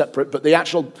 which is separate. But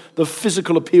the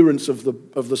physical appearance of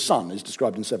the Son is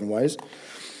described in 7 ways.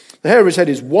 The hair of his head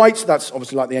is white. That's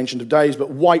obviously like the Ancient of Days, but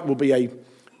white will be a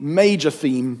major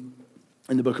theme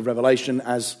in the book of Revelation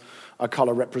as a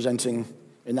color representing,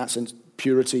 in that sense,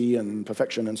 purity and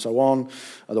perfection and so on.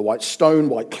 The white stone,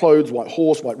 white clothes, white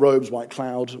horse, white robes, white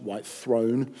cloud, white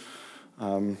throne.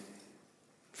 In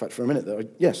fact, for a minute,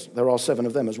 there are 7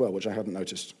 of them as well, which I hadn't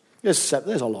noticed. There's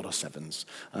a lot of 7s.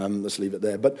 Let's leave it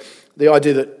there. But the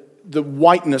idea that the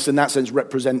whiteness in that sense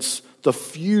represents the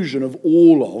fusion of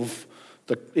all of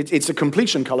it's a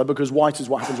completion color, because white is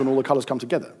what happens when all the colors come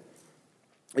together.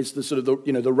 It's the sort of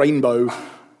the rainbow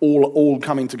all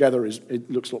coming together. It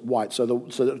looks like white. So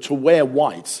to wear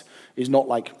white is not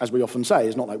like, as we often say,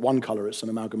 is not like one color. It's an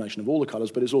amalgamation of all the colors,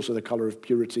 but it's also the color of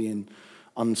purity and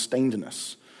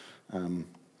unstainedness. And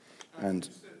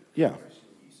yeah.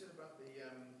 You said about the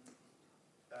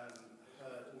herd,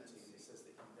 and it says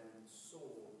that he then saw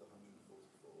the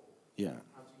 144. Yeah.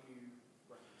 How do you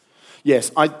reconcile?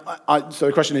 Yes, so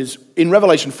the question is, in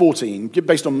Revelation 14,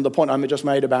 based on the point I just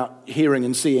made about hearing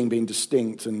and seeing being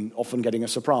distinct and often getting a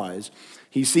surprise,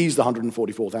 he sees the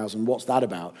 144,000. What's that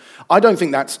about? I don't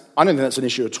think that's an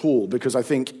issue at all, because I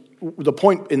think the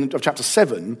point of chapter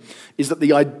 7 is that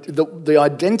the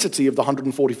identity of the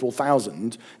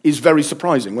 144,000 is very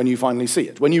surprising when you finally see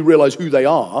it. When you realize who they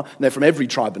are, and they're from every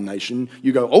tribe and nation,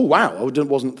 you go, oh wow, I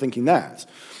wasn't thinking that.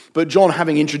 But John,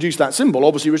 having introduced that symbol,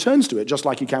 obviously returns to it, just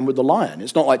like he can with the lion.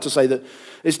 It's not like to say that...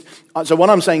 So what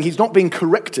I'm saying, he's not being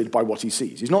corrected by what he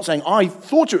sees. He's not saying, I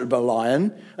thought it would be a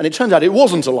lion, and it turns out it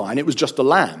wasn't a lion, it was just a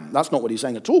lamb. That's not what he's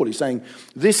saying at all. He's saying,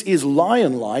 this is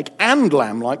lion-like and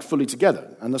lamb-like fully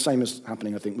together. And the same is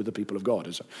happening, I think, with the people of God.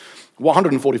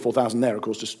 144,000 there, of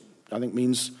course, just, I think,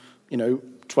 means,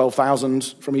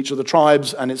 12,000 from each of the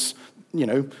tribes, and it's,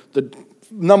 the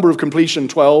number of completion,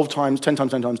 12 times 10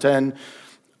 times 10 times 10,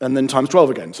 and then times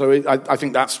 12 again. So I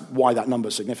think that's why that number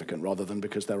is significant, rather than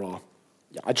because there are...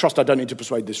 Yeah, I trust I don't need to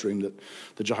persuade this room that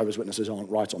the Jehovah's Witnesses aren't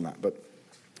right on that. But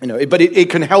it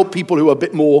can help people who are a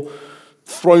bit more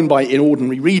thrown by in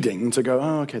ordinary reading to go,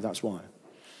 oh, okay, that's why.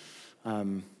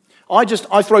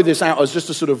 I throw this out as just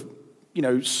a sort of,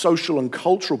 social and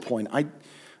cultural point.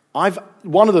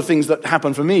 One of the things that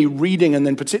happened for me, reading and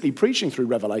then particularly preaching through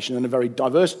Revelation in a very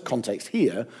diverse context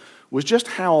here, was just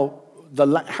how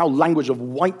language of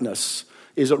whiteness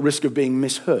is at risk of being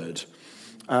misheard,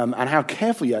 and how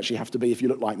careful you actually have to be if you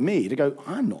look like me to go,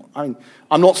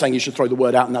 I'm not saying you should throw the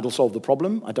word out and that'll solve the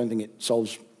problem. I don't think it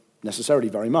solves necessarily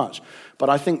very much. But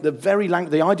I think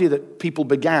the idea that people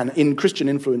in Christian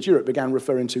influenced Europe began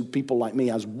referring to people like me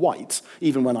as white,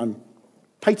 even when I'm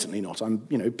patently not. I'm,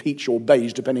 peach or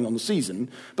beige, depending on the season.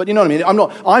 But you know what I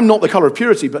mean? I'm not the color of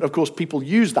purity, but of course people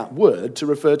use that word to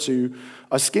refer to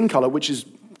a skin color which is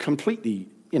completely,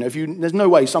 there's no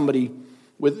way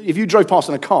if you drove past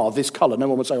in a car this color, no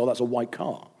one would say, oh, that's a white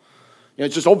car.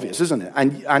 It's just obvious, isn't it?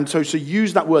 And so to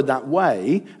use that word that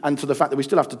way, and to the fact that we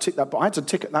still have to tick that box. I had to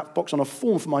tick that box on a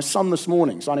form for my son this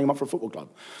morning, signing him up for a football club.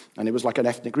 And it was like an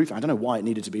ethnic group. I don't know why it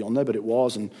needed to be on there, but it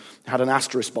was, and it had an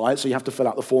asterisk by it, so you have to fill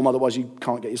out the form, otherwise you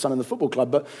can't get your son in the football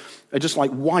club. But just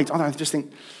like white, I just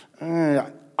think,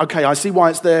 okay, I see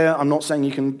why it's there. I'm not saying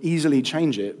you can easily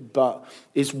change it, but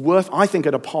it's worth, I think,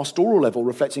 at a pastoral level,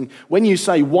 reflecting, when you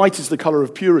say white is the color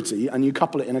of purity, and you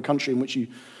couple it in a country in which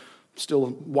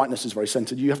whiteness is very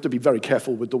centered, you have to be very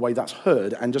careful with the way that's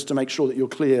heard, and just to make sure that you're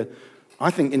clear. I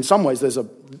think in some ways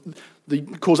the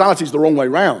causality is the wrong way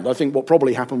round. I think what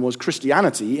probably happened was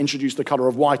Christianity introduced the color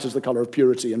of white as the color of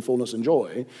purity and fullness and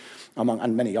joy,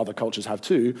 and many other cultures have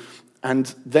too,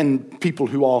 and then people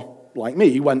who are like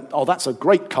me went, oh, that's a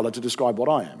great color to describe what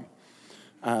I am.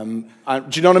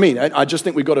 Do you know what I mean? I just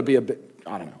think we've got to be a bit,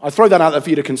 I don't know. I throw that out there for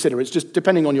you to consider. It's just,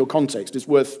 depending on your context, it's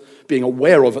worth being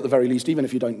aware of at the very least, even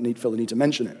if you don't feel the need to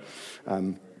mention it.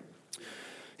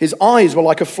 His eyes were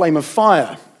like a flame of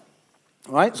fire.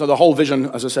 Right? So the whole vision,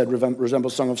 as I said,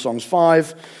 resembles Song of Songs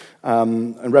 5,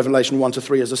 and Revelation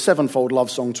 1-3 is a sevenfold love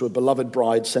song to a beloved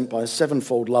bride sent by a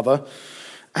sevenfold lover.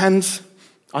 And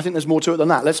I think there's more to it than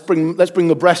that. Let's bring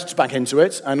the breasts back into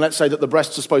it, and let's say that the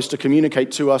breasts are supposed to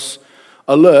communicate to us,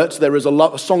 alert, there is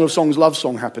a Song of Songs love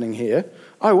song happening here.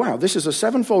 Oh, wow, this is a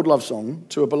sevenfold love song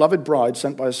to a beloved bride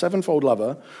sent by a sevenfold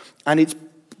lover, and its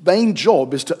main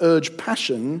job is to urge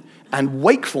passion and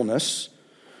wakefulness,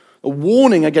 a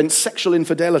warning against sexual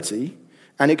infidelity,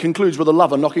 and it concludes with a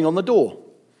lover knocking on the door.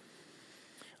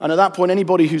 And at that point,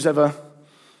 anybody who's read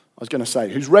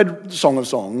Song of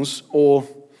Songs, or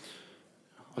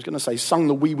sung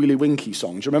the Wee Willie Winkie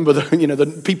song. Do you remember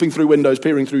the peeping through windows,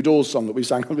 peering through doors song that we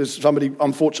sang? Somebody,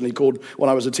 unfortunately, when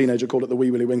I was a teenager, called it the Wee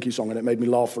Willie Winkie song, and it made me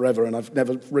laugh forever, and I've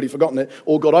never really forgotten it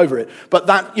or got over it. But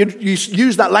that you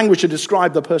use that language to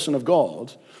describe the person of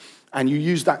God, and you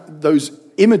use those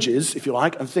images, if you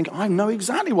like, and think, I know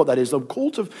exactly what that is. A call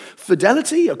to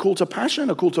fidelity, a call to passion,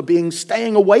 a call to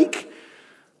staying awake.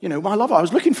 My lover, I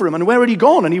was looking for him, and where had he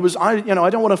gone? And I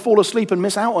don't want to fall asleep and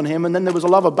miss out on him. And then there was a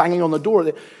lover banging on the door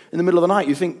in the middle of the night.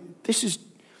 You think, this is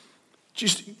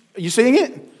just, are you seeing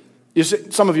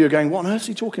it? Some of you are going, what on earth is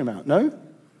he talking about? No?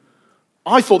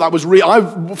 I thought that was real.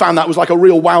 I found that was like a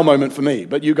real wow moment for me.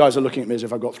 But you guys are looking at me as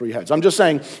if I've got three heads. I'm just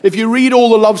saying, if you read all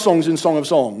the love songs in Song of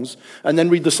Songs, and then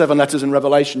read the 7 letters in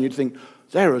Revelation, you'd think,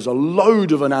 there is a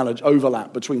load of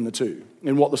overlap between the two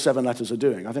in what the 7 letters are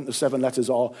doing. I think the 7 letters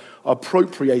are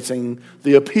appropriating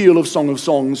the appeal of Song of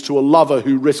Songs to a lover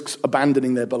who risks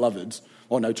abandoning their beloveds,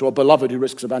 to a beloved who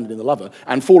risks abandoning the lover,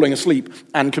 and falling asleep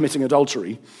and committing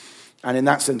adultery. And in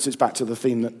that sense, it's back to the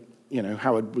theme that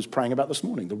Howard was praying about this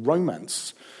morning, the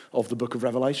romance of the book of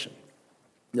Revelation.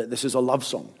 That this is a love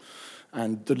song.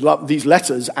 And these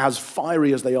letters, as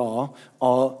fiery as they are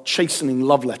chastening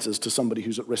love letters to somebody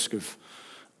who's at risk of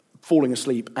falling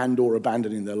asleep and or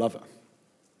abandoning their lover.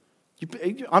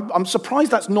 I'm surprised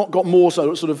that's not got more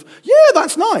sort of, yeah,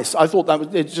 that's nice. I thought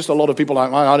it's just a lot of people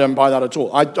like, I don't buy that at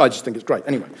all. I just think it's great.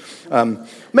 Anyway,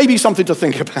 maybe something to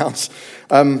think about.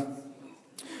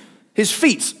 His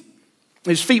feet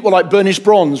were like burnished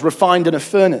bronze, refined in a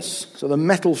furnace. So the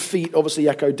metal feet obviously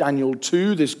echo Daniel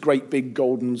 2, this great big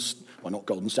not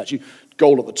golden statue,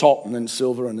 gold at the top, and then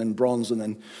silver, and then bronze, and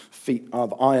then feet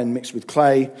of iron mixed with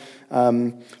clay.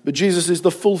 But Jesus is the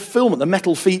fulfillment, the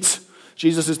metal feet.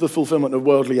 Jesus is the fulfillment of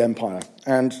worldly empire.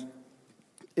 And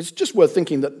it's just worth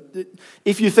thinking that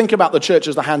if you think about the church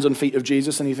as the hands and feet of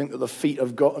Jesus, and you think that the feet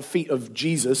of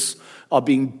Jesus are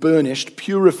being burnished,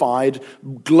 purified,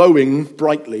 glowing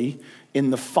brightly in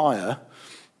the fire,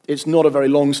 it's not a very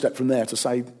long step from there to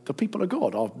say the people of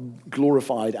God are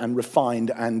glorified and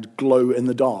refined and glow in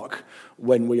the dark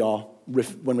when we are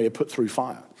put through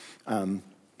fire.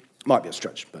 Might be a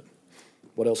stretch, but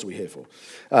what else are we here for?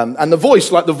 And the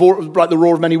voice, like the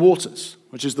roar of many waters,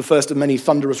 which is the first of many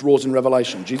thunderous roars in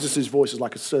Revelation. Jesus' voice is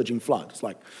like a surging flood. It's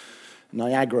like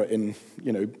Niagara in,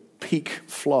 peak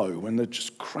flow. When they're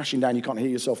just crashing down, you can't hear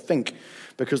yourself think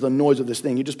because the noise of this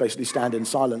thing. You just basically stand in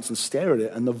silence and stare at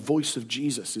it. And the voice of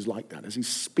Jesus is like that as he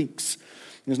speaks.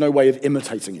 There's no way of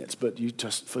imitating it, but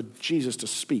for Jesus to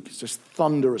speak, it's just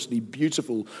thunderously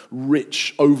beautiful,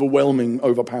 rich, overwhelming,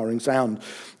 overpowering sound.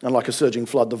 And like a surging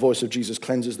flood, the voice of Jesus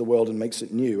cleanses the world and makes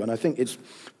it new. And I think its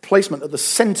placement at the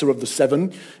center of the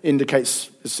 7 indicates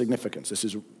its significance. This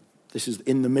is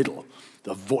in the middle,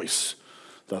 the voice,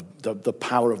 the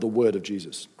power of the word of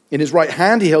Jesus. In his right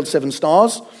hand, he held 7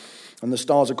 stars, and the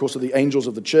stars, of course, are the angels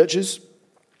of the churches.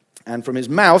 And from his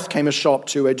mouth came a sharp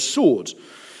 2-edged sword.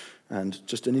 And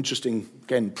just an interesting,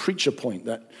 again, preacher point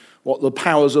that what the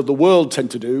powers of the world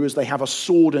tend to do is they have a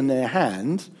sword in their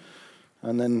hand,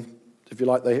 and then, if you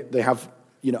like, they have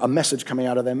a message coming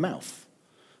out of their mouth.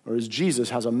 Whereas Jesus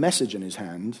has a message in his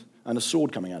hand and a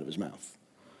sword coming out of his mouth.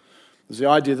 There's the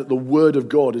idea that the word of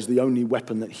God is the only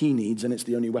weapon that he needs, and it's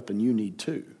the only weapon you need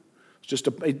too.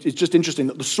 It's just interesting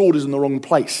that the sword is in the wrong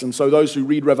place. And so those who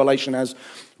read Revelation as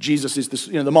Jesus is this,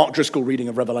 the Mark Driscoll reading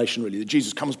of Revelation, really, that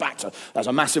Jesus comes back as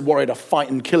a massive warrior to fight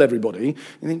and kill everybody.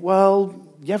 You think, well,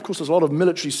 yeah, of course, there's a lot of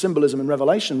military symbolism in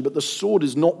Revelation, but the sword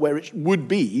is not where it would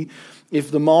be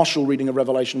if the martial reading of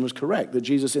Revelation was correct. That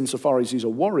Jesus, insofar as he's a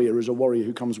warrior, is a warrior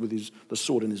who comes with the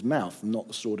sword in his mouth, not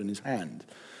the sword in his hand.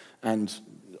 And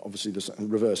obviously the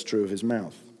reverse true of his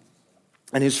mouth.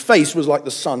 And his face was like the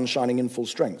sun shining in full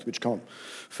strength, which can't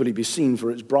fully be seen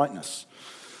for its brightness.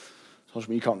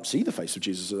 You can't see the face of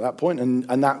Jesus at that point,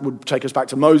 and that would take us back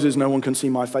to Moses. No one can see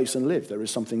my face and live. There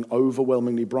is something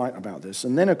overwhelmingly bright about this.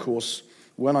 And then, of course,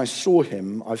 when I saw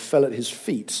him, I fell at his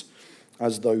feet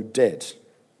as though dead.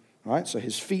 Right? So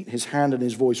his feet, his hand, and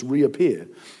his voice reappear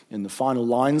in the final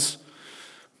lines.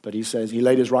 But he says, he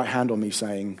laid his right hand on me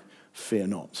saying, fear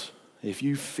not. If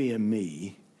you fear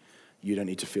me, you don't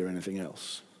need to fear anything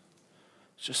else.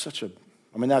 It's just such a,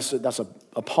 I mean, that's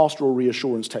a pastoral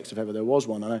reassurance text if ever there was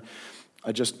one. And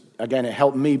I just, again, it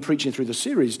helped me preaching through the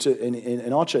series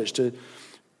in our church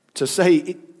to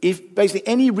say, if basically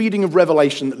any reading of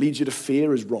Revelation that leads you to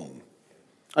fear is wrong,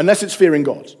 unless it's fearing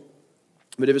God.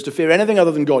 But if it's to fear anything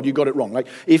other than God, you got it wrong. Like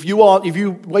if you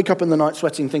wake up in the night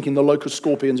sweating, thinking the locust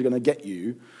scorpions are going to get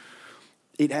you,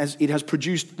 it has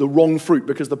produced the wrong fruit,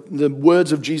 because the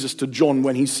words of Jesus to John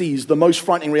when he sees the most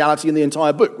frightening reality in the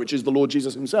entire book, which is the Lord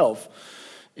Jesus himself,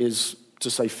 is to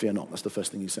say, fear not. That's the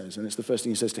first thing he says. And it's the first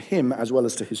thing he says to him as well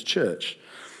as to his church.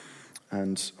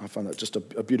 And I find that just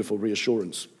a beautiful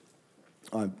reassurance.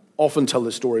 I often tell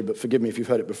this story, but forgive me if you've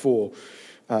heard it before.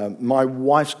 My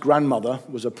wife's grandmother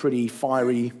was a pretty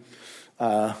fiery,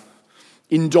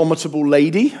 indomitable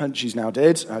lady, and she's now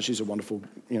dead. She's a wonderful,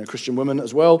 Christian woman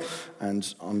as well,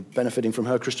 and I'm benefiting from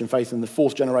her Christian faith in the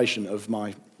fourth generation of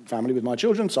my family with my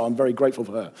children, so I'm very grateful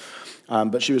for her.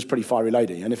 But she was a pretty fiery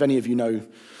lady, and if any of you know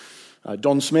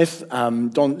Don Smith,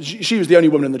 she was the only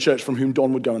woman in the church from whom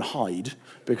Don would go and hide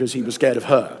because he was scared of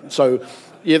her. So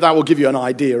yeah, that will give you an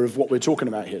idea of what we're talking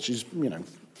about here. She's,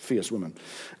 fierce woman.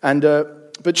 And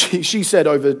but she said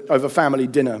over family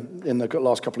dinner in the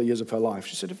last couple of years of her life,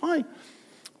 she said,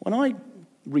 when I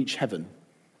reach heaven,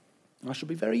 I shall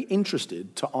be very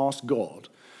interested to ask God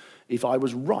if I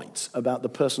was right about the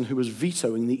person who was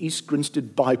vetoing the East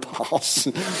Grinstead bypass.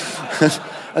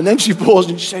 And then she paused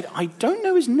and she said, I don't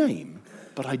know his name,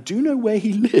 but I do know where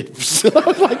he lives. I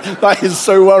was like, that is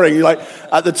so worrying. Like,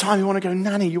 at the time you want to go,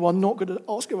 Nanny, you are not going to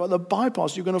ask about the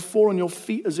bypass. You're going to fall on your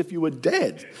feet as if you were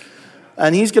dead.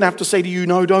 And he's going to have to say to you,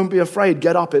 no, don't be afraid.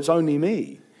 Get up. It's only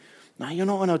me. Now, you're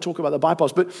not going to talk about the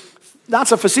bypass. But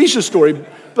that's a facetious story.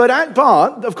 But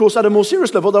of course, at a more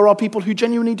serious level, there are people who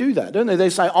genuinely do that, don't they? They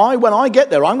say, when I get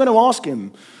there, I'm going to ask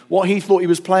him what he thought he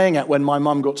was playing at when my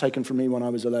mum got taken from me when I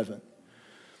was 11.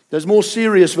 There's more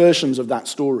serious versions of that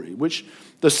story, which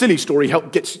the silly story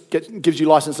gives you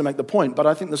license to make the point. But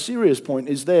I think the serious point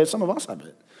is there. Some of us have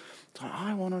it. It's like,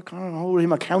 I want to kind of hold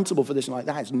him accountable for this. And like,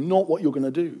 that is not what you're going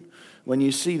to do. When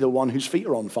you see the one whose feet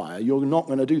are on fire, you're not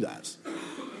going to do that.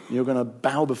 You're going to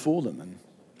bow before them, and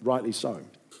rightly so.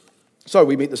 So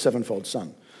we meet the sevenfold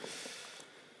Son.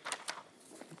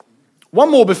 One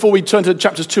more before we turn to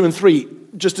chapters 2 and 3,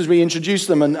 just as we introduce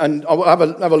them, and I'll have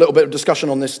a little bit of discussion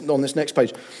on this next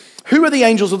page. Who are the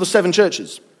angels of the seven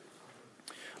churches?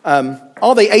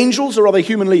 Are they angels or are they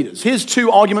human leaders? Here's two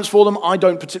arguments for them. I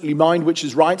don't particularly mind which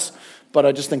is right, but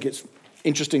I just think it's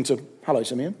interesting to... Hello,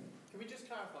 Simeon. Can we just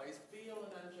clarify, is Beale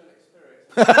an angelic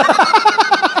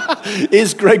spirit?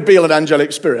 Is Greg Beale an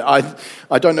angelic spirit?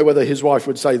 I don't know whether his wife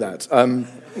would say that.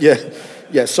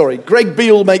 Yeah, sorry. Greg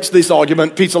Beale makes this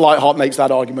argument, Peter Lightheart makes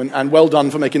that argument, and well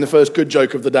done for making the first good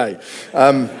joke of the day.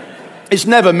 It's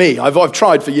never me. I've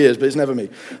tried for years, but it's never me.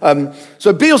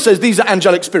 So Beale says these are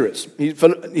angelic spirits.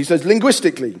 He says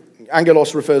linguistically,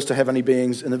 angelos refers to heavenly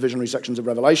beings in the visionary sections of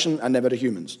Revelation and never to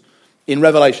humans. In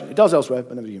Revelation. It does elsewhere,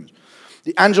 but never to humans.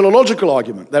 The angelological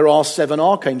argument, there are 7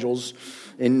 archangels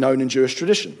known in Jewish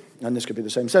tradition, and this could be the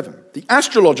same 7. The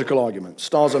astrological argument,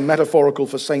 stars are metaphorical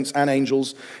for saints and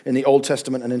angels in the Old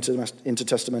Testament and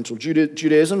intertestamental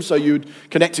Judaism, so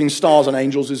connecting stars and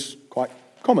angels is quite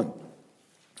common.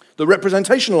 The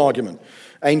representational argument,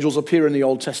 angels appear in the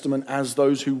Old Testament as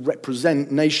those who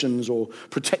represent nations or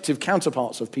protective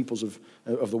counterparts of peoples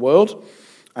of the world,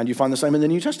 and you find the same in the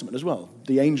New Testament as well,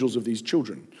 the angels of these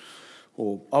children.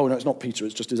 Or, oh no, it's not Peter,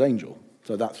 it's just his angel.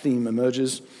 So that theme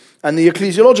emerges. And the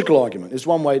ecclesiological argument is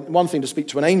one thing to speak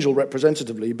to an angel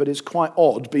representatively, but it's quite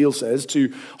odd, Beale says,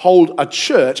 to hold a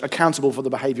church accountable for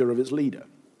the behavior of its leader.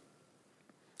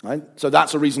 Right? So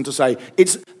that's a reason to say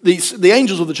it's the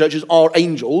angels of the churches are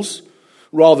angels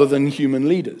rather than human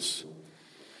leaders.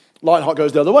 Lightheart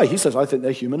goes the other way. He says, I think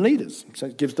they're human leaders. So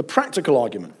it gives the practical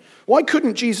argument. Why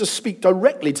couldn't Jesus speak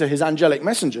directly to his angelic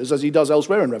messengers as he does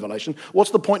elsewhere in Revelation? What's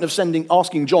the point of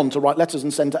asking John to write letters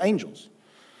and send to angels?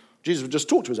 Jesus would just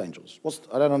talk to his angels.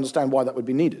 I don't understand why that would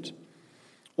be needed.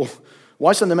 Or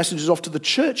why send the messages off to the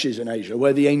churches in Asia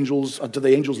where do the angels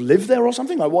live there or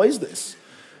something? Like, what is this?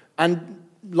 And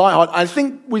Lightheart, I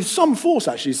think with some force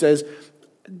actually says,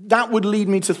 that would lead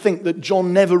me to think that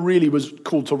John never really was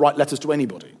called to write letters to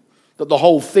anybody. That the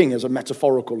whole thing is a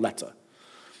metaphorical letter.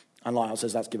 And Lightheart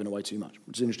says that's given away too much,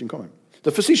 which is an interesting comment. The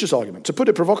facetious argument, to put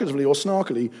it provocatively or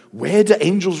snarkily, where do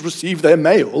angels receive their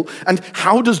mail and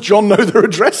how does John know their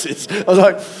addresses? I was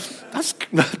like,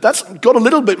 that's got a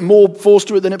little bit more force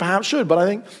to it than it perhaps should, but I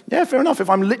think, yeah, fair enough. If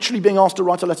I'm literally being asked to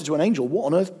write a letter to an angel, what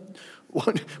on earth, what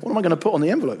am I going to put on the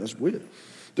envelope? That's weird.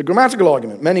 The grammatical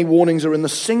argument, many warnings are in the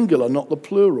singular, not the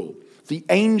plural. The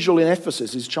angel in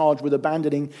Ephesus is charged with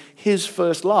abandoning his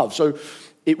first love. So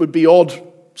it would be odd,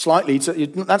 slightly,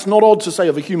 that's not odd to say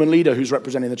of a human leader who's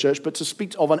representing the church, but to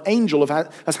speak of an angel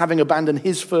as having abandoned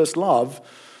his first love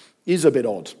is a bit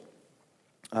odd.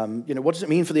 What does it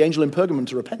mean for the angel in Pergamum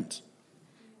to repent?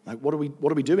 Like, what are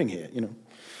we doing here?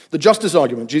 The justice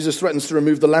argument, Jesus threatens to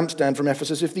remove the lampstand from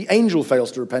Ephesus if the angel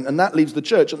fails to repent, and that leaves the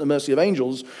church at the mercy of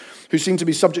angels who seem to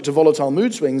be subject to volatile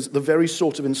mood swings, the very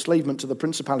sort of enslavement to the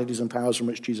principalities and powers from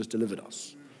which Jesus delivered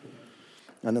us.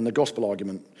 And then the gospel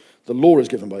argument, the law is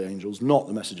given by angels, not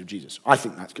the message of Jesus. I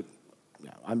think that's good.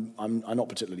 Yeah, I'm not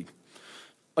particularly,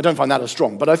 I don't find that as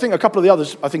strong, but I think a couple of the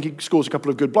others, I think he scores a couple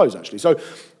of good blows, actually. So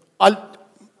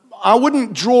I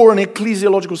wouldn't draw an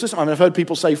ecclesiological system. I've heard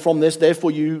people say from this,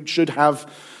 therefore you should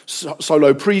have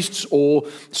solo priests or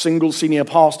single senior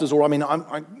pastors, or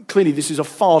clearly this is a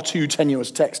far too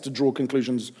tenuous text to draw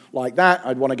conclusions like that.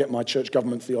 I'd want to get my church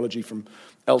government theology from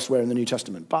elsewhere in the New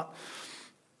Testament. But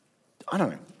I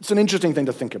don't know. It's an interesting thing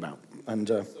to think about. And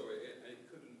Sorry, it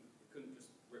couldn't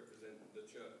just represent the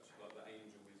church, like the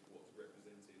angel is what's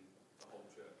representing the whole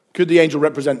church. Could the angel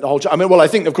represent the whole church? I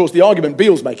think, of course, the argument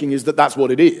Beale's making is that that's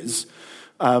what it is.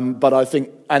 But I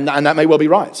think, and that may well be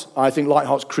right. I think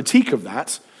Lightheart's critique of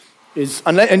that is,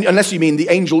 unless you mean the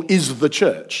angel is the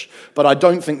church, but I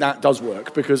don't think that does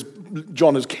work because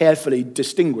John has carefully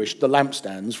distinguished the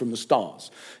lampstands from the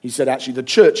stars. He said actually the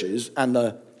churches and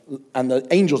the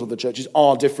angels of the churches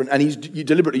are different, and you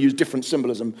deliberately use different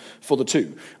symbolism for the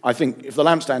two. I think if the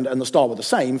lampstand and the star were the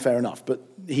same, fair enough, but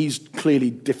he's clearly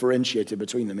differentiated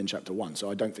between them in chapter 1, so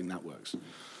I don't think that works.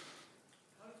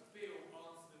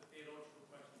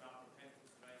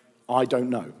 I don't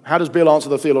know. How does Beale answer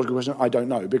the theological question? I don't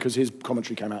know, because his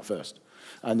commentary came out first.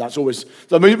 And that's always,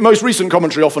 the most recent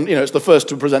commentary often, it's the first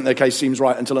to present their case seems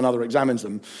right until another examines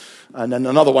them. And then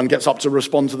another one gets up to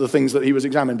respond to the things that he was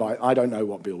examined by. I don't know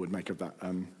what Beale would make of that.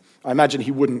 I imagine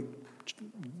he wouldn't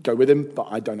go with him, but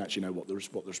I don't actually know what the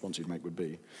response he'd make would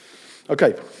be.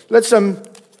 Okay, let's have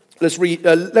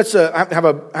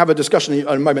a discussion in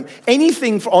a moment.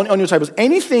 Anything on your tables,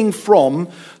 anything from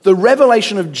the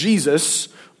revelation of Jesus,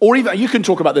 or even, you can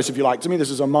talk about this if you like. To me, this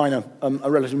is a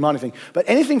relatively minor thing. But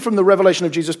anything from the revelation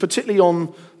of Jesus, particularly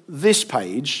on this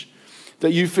page,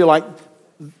 that you feel like,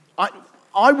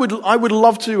 I would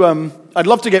love to, I'd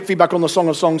love to get feedback on the Song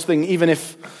of Songs thing, even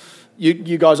if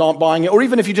you guys aren't buying it, or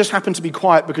even if you just happen to be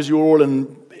quiet because you're all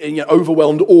in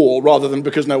overwhelmed awe rather than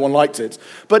because no one liked it.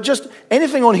 But just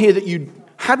anything on here that you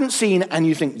hadn't seen and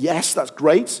you think, yes, that's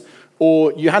great,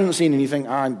 or you hadn't seen and you think,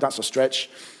 that's a stretch,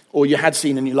 or you had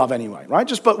seen and you love anyway,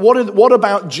 right? But what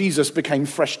about Jesus became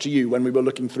fresh to you when we were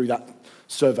looking through that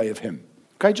survey of him?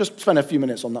 Okay, just spend a few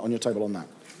minutes on that on your table on that.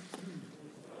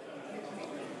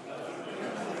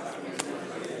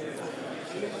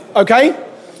 Okay,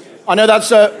 I know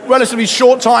that's a relatively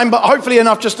short time, but hopefully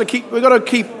enough just to we've got to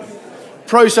keep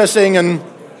processing and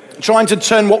trying to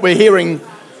turn what we're hearing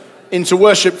into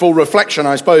worshipful reflection,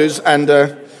 I suppose, and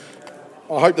I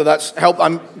hope that's helped.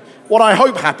 What I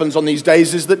hope happens on these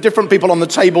days is that different people on the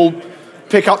table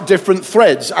pick up different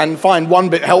threads and find one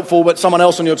bit helpful, but someone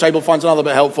else on your table finds another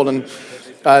bit helpful, and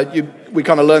we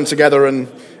kind of learn together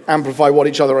and amplify what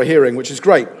each other are hearing, which is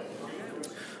great.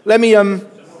 Let me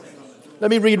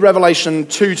read Revelation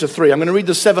 2 to 3. I'm going to read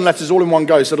the 7 letters all in one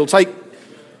go, so it'll take...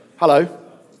 Hello?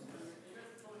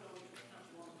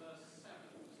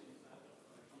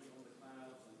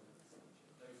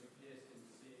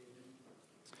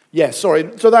 Yeah, sorry.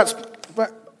 So that's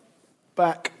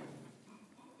back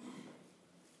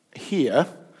here.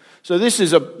 So this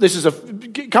is a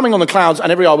coming on the clouds,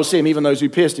 and every eye will see him, even those who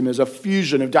pierced him, is a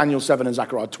fusion of Daniel 7 and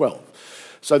Zechariah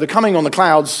 12. So the coming on the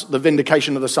clouds, the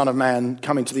vindication of the Son of Man,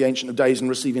 coming to the Ancient of Days and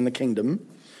receiving the kingdom,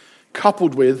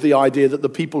 coupled with the idea that the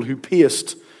people who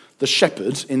pierced the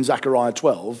shepherd in Zechariah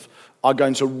 12 are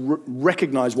going to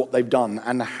recognize what they've done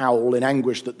and howl in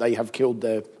anguish that they have killed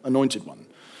their anointed one.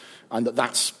 And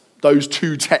those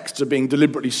two texts are being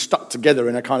deliberately stuck together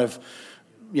in a kind of,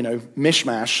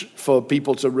 mishmash for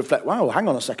people to reflect, wow, hang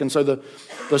on a second. So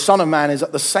the Son of Man is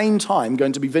at the same time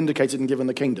going to be vindicated and given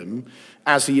the kingdom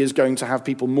as he is going to have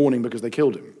people mourning because they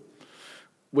killed him.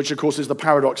 Which, of course, is the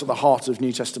paradox at the heart of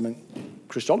New Testament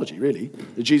Christology, really.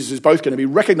 That Jesus is both going to be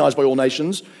recognized by all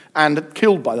nations and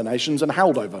killed by the nations and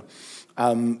howled over.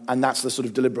 And that's the sort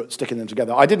of deliberate sticking them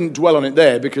together. I didn't dwell on it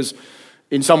there because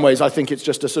in some ways I think it's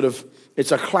just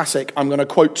it's a classic, I'm going to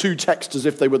quote two texts as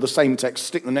if they were the same text,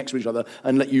 stick them next to each other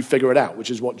and let you figure it out, which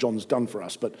is what John's done for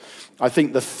us. But I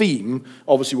think the theme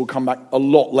obviously will come back a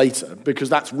lot later because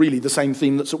that's really the same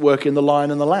theme that's at work in the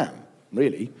Lion and the Lamb,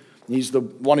 really. He's the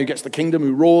one who gets the kingdom,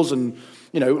 who roars and,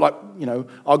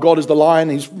 our God is the lion.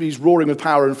 He's roaring with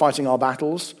power and fighting our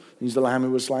battles. He's the lamb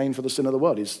who was slain for the sin of the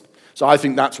world. So I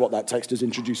think that's what that text is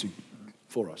introducing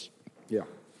for us. Yeah.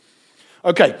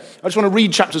 Okay, I just want to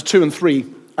read chapters 2 and 3,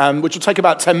 which will take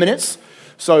about 10 minutes.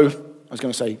 So I was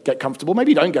going to say, get comfortable.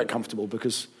 Maybe don't get comfortable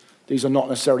because these are not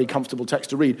necessarily comfortable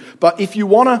texts to read. But if you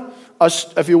want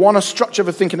a structure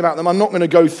for thinking about them, I'm not going to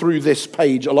go through this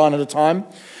page a line at a time,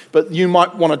 but you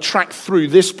might want to track through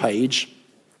this page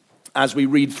as we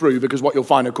read through, because what you'll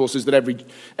find, of course, is that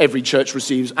every church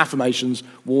receives affirmations,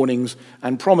 warnings,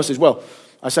 and promises. Well,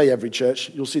 I say every church.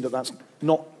 You'll see that that's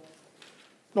not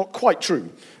quite true.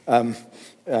 In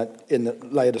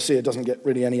that Laodicea doesn't get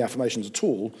really any affirmations at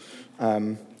all.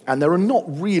 And there are not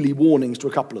really warnings to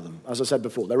a couple of them. As I said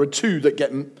before, there are 2 that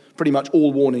get pretty much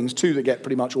all warnings, 2 that get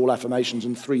pretty much all affirmations,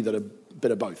 and 3 that are a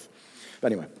bit of both.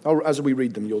 But anyway, as we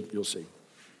read them, you'll see.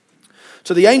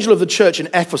 So the angel of the church in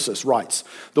Ephesus writes,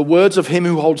 "The words of him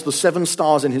who holds the 7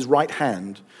 stars in his right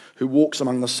hand, who walks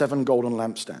among the 7 golden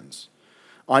lampstands.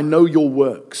 I know your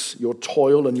works, your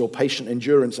toil and your patient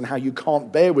endurance, and how you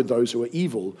can't bear with those who are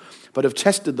evil, but have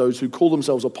tested those who call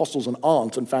themselves apostles and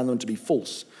aren't, and found them to be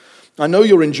false. I know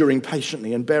you're enduring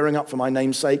patiently and bearing up for my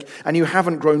name's sake, and you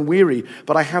haven't grown weary.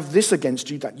 But I have this against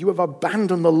you, that you have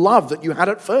abandoned the love that you had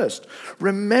at first.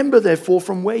 Remember, therefore,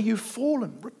 from where you've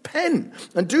fallen. Repent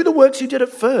and do the works you did at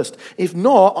first. If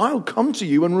not, I'll come to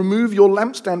you and remove your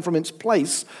lampstand from its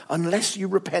place unless you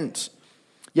repent.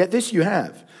 Yet this you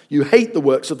have. You hate the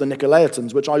works of the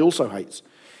Nicolaitans, which I also hate.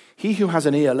 He who has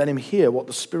an ear, let him hear what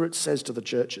the Spirit says to the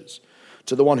churches.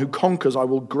 To the one who conquers, I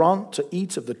will grant to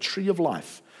eat of the tree of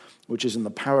life, which is in the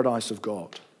paradise of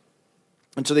God.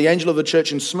 And to the angel of the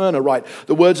church in Smyrna write,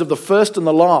 the words of the first and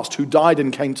the last who died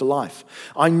and came to life.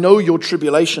 I know your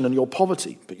tribulation and your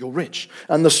poverty, but you're rich,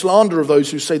 and the slander of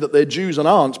those who say that they're Jews and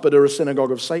aren't, but are a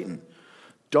synagogue of Satan.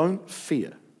 Don't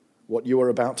fear what you are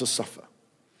about to suffer.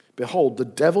 Behold, the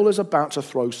devil is about to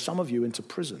throw some of you into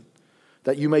prison,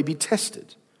 that you may be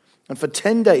tested. And for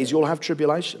 10 days you'll have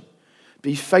tribulation.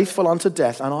 Be faithful unto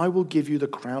death, and I will give you the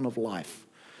crown of life.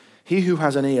 He who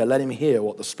has an ear, let him hear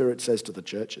what the Spirit says to the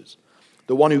churches.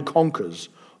 The one who conquers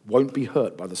won't be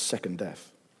hurt by the second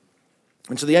death.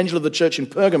 And to the angel of the church in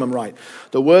Pergamum write,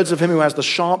 the words of him who has the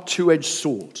sharp two-edged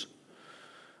sword.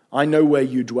 I know where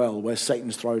you dwell, where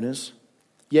Satan's throne is.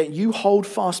 Yet you hold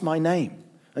fast my name.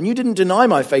 And you didn't deny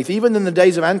my faith, even in the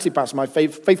days of Antipas, my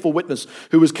faithful witness,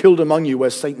 who was killed among you where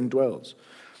Satan dwells.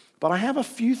 But I have a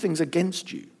few things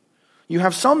against you. You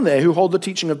have some there who hold the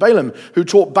teaching of Balaam, who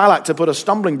taught Balak to put a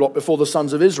stumbling block before the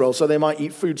sons of Israel so they might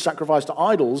eat food sacrificed to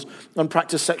idols and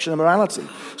practice sexual immorality.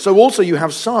 So also you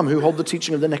have some who hold the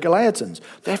teaching of the Nicolaitans.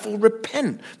 Therefore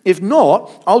repent. If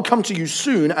not, I'll come to you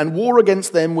soon and war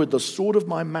against them with the sword of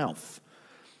my mouth.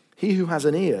 He who has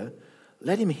an ear,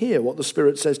 let him hear what the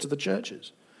Spirit says to the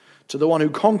churches. To the one who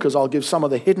conquers, I'll give some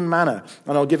of the hidden manna,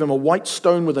 and I'll give him a white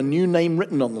stone with a new name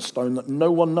written on the stone that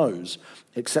no one knows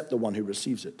except the one who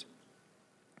receives it.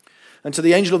 And to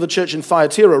the angel of the church in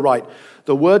Thyatira write,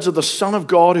 the words of the Son of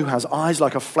God who has eyes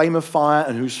like a flame of fire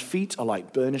and whose feet are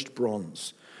like burnished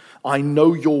bronze. I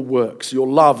know your works, your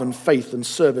love and faith and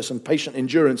service and patient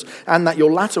endurance, and that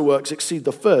your latter works exceed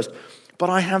the first. But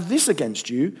I have this against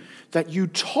you, that you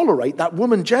tolerate that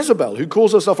woman Jezebel, who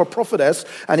calls herself a prophetess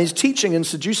and is teaching and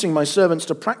seducing my servants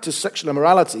to practice sexual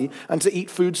immorality and to eat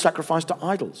food sacrificed to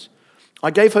idols. I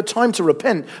gave her time to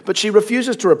repent, but she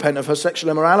refuses to repent of her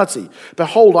sexual immorality.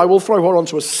 Behold, I will throw her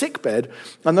onto a sickbed,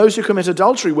 and those who commit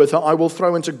adultery with her I will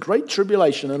throw into great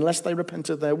tribulation unless they repent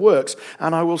of their works,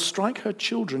 and I will strike her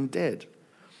children dead.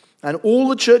 And all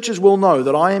the churches will know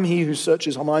that I am he who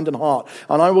searches mind and heart,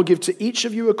 and I will give to each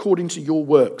of you according to your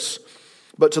works.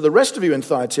 But to the rest of you in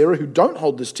Thyatira who don't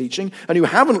hold this teaching and who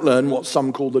haven't learned what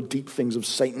some call the deep things of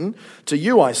Satan, to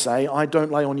you I say, I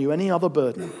don't lay on you any other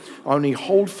burden. Only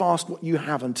hold fast what you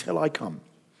have until I come.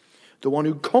 The one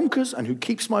who conquers and who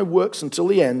keeps my works until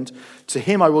the end, to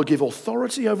him I will give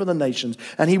authority over the nations,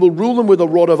 and he will rule them with a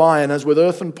rod of iron, as with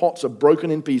earthen pots are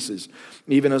broken in pieces,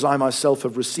 even as I myself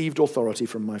have received authority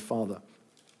from my Father.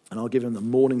 And I'll give him the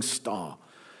morning star.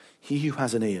 He who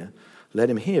has an ear, let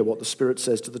him hear what the Spirit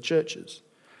says to the churches.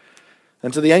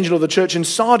 And to the angel of the church in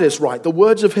Sardis write, the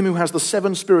words of him who has the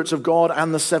 7 spirits of God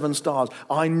and the 7 stars.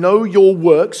 I know your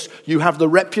works. You have the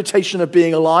reputation of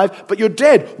being alive, but you're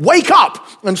dead. Wake up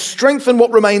and strengthen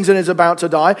what remains and is about to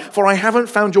die, for I haven't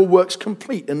found your works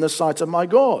complete in the sight of my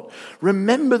God.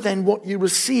 Remember then what you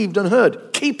received and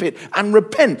heard. Keep it and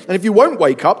repent. And if you won't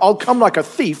wake up, I'll come like a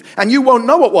thief, and you won't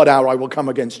know at what hour I will come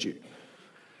against you.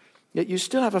 Yet you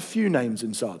still have a few names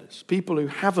in Sardis, people who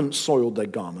haven't soiled their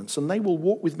garments, and they will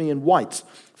walk with me in white,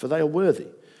 for they are worthy.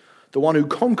 The one who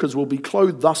conquers will be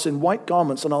clothed thus in white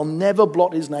garments, and I'll never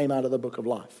blot his name out of the book of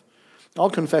life. I'll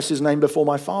confess his name before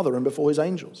my Father and before his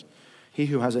angels. He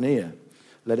who has an ear,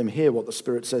 let him hear what the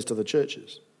Spirit says to the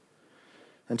churches.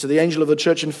 And to the angel of the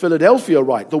church in Philadelphia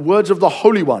write, the words of the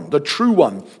Holy One, the true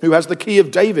one, who has the key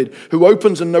of David, who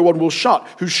opens and no one will shut,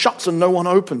 who shuts and no one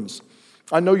opens.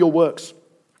 I know your works.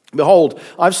 Behold,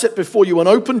 I've set before you an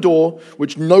open door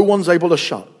which no one's able to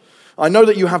shut. I know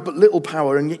that you have but little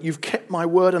power, and yet you've kept my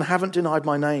word and haven't denied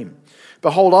my name.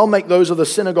 Behold, I'll make those of the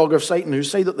synagogue of Satan who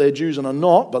say that they're Jews and are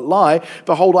not, but lie.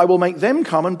 Behold, I will make them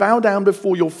come and bow down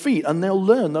before your feet, and they'll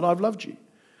learn that I've loved you.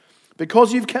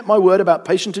 Because you've kept my word about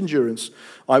patient endurance,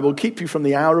 I will keep you from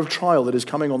the hour of trial that is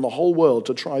coming on the whole world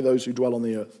to try those who dwell on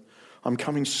the earth. I'm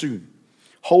coming soon.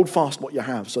 Hold fast what you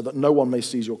have, so that no one may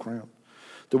seize your crown.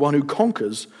 The one who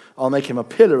conquers, I'll make him a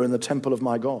pillar in the temple of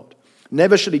my God.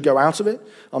 Never shall he go out of it,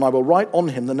 and I will write on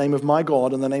him the name of my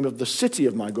God and the name of the city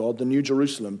of my God, the New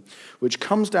Jerusalem, which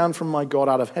comes down from my God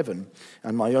out of heaven,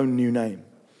 and my own new name.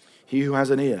 He who has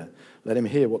an ear, let him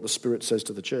hear what the Spirit says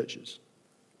to the churches.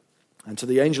 And to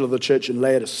the angel of the church in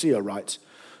Laodicea write,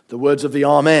 the words of the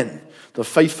Amen, the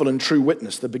faithful and true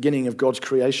witness, the beginning of God's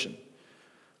creation.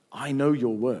 I know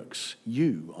your works.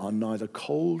 You are neither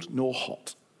cold nor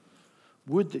hot.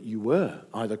 Would that you were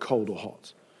either cold or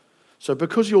hot. So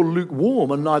because you're lukewarm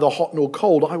and neither hot nor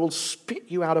cold, I will spit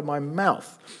you out of my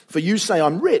mouth. For you say,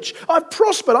 I'm rich, I've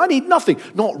prospered, I need nothing,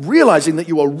 not realizing that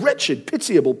you are wretched,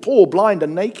 pitiable, poor, blind,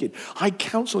 and naked. I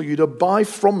counsel you to buy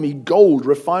from me gold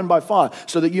refined by fire,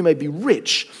 so that you may be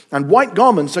rich, and white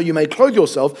garments, so you may clothe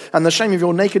yourself, and the shame of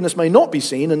your nakedness may not be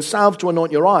seen, and salve to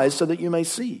anoint your eyes, so that you may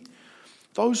see.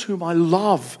 Those whom I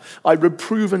love, I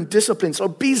reprove and discipline. So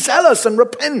be zealous and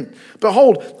repent.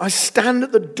 Behold, I stand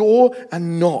at the door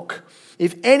and knock.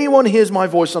 If anyone hears my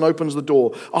voice and opens the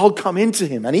door, I'll come into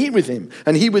him and eat with him,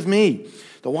 and he with me.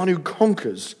 The one who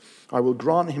conquers, I will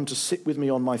grant him to sit with me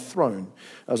on my throne,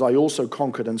 as I also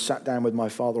conquered and sat down with my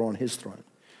Father on his throne.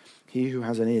 He who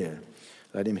has an ear,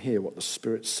 let him hear what the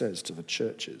Spirit says to the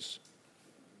churches.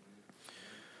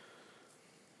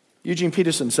 Eugene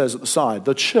Peterson says at the side,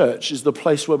 the church is the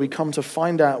place where we come to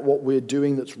find out what we're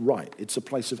doing that's right. It's a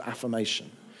place of affirmation.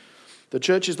 The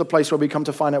church is the place where we come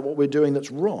to find out what we're doing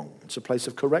that's wrong. It's a place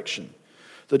of correction.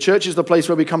 The church is the place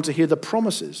where we come to hear the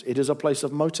promises. It is a place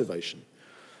of motivation.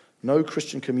 No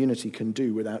Christian community can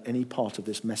do without any part of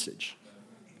this message.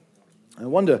 I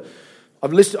wonder,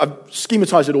 I've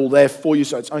schematized it all there for you,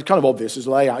 so it's kind of obvious as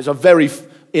a layout. It's a very,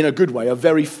 in a good way, a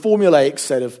very formulaic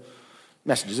set of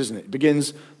messages, isn't it? It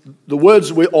begins the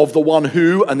words of the one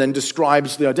who, and then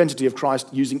describes the identity of Christ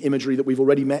using imagery that we've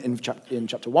already met in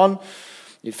chapter 1.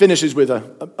 It finishes with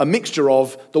a mixture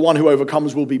of the one who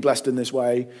overcomes will be blessed in this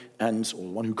way, or the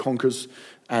one who conquers,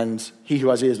 and he who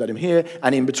has ears, let him hear.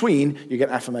 And in between, you get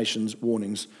affirmations,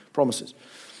 warnings, promises.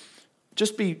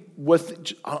 Just be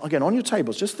worth, again, on your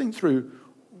tables, just think through,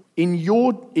 in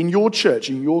your church,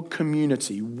 in your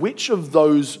community, which of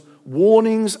those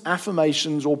warnings,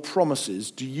 affirmations, or promises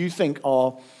do you think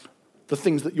are the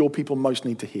things that your people most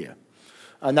need to hear?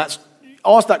 And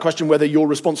ask that question whether you're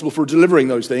responsible for delivering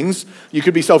those things. You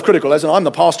could be self-critical, as in, I'm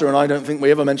the pastor and I don't think we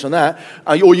ever mention that.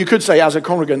 Or you could say, as a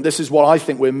congregant, this is what I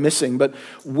think we're missing. But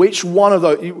which one of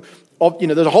those,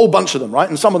 there's a whole bunch of them, right?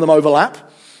 And some of them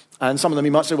overlap. And some of them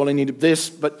you might say, well, I need this.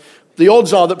 But the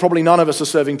odds are that probably none of us are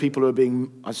serving people who are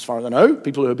being, as far as I know,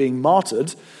 people who are being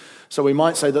martyred. So we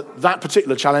might say that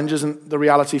particular challenge isn't the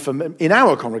reality in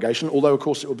our congregation, although, of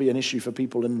course, it will be an issue for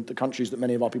people in the countries that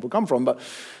many of our people come from, but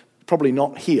probably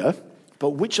not here.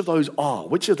 But which of those are?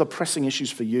 Which are the pressing issues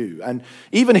for you? And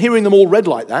even hearing them all read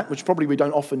like that, which probably we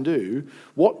don't often do,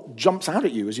 what jumps out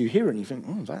at you as you hear it and you think,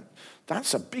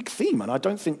 that's a big theme, and I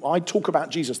don't think I talk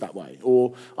about Jesus that way,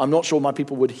 or I'm not sure my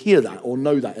people would hear that or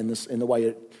know that in the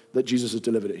way that Jesus has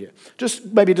delivered it here. Just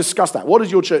maybe discuss that. What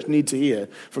does your church need to hear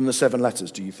from the 7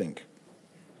 letters, do you think?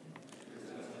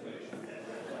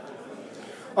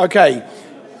 Okay.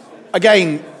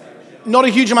 Again, not a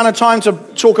huge amount of time to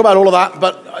talk about all of that,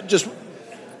 but just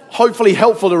hopefully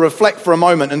helpful to reflect for a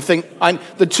moment and think.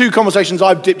 The 2 conversations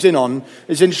I've dipped in on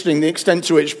is interesting, the extent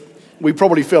to which we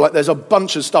probably feel like there's a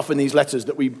bunch of stuff in these letters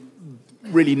that we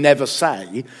really never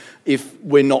say if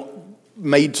we're not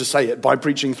made to say it by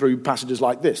preaching through passages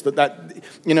like this. That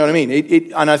you know what I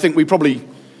mean? And I think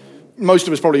most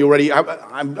of us probably already,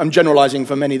 I'm generalizing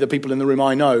for many of the people in the room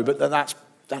I know, but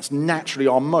that's naturally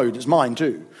our mode. It's mine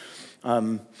too.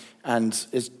 And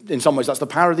in some ways, that's the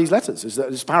power of these letters. It's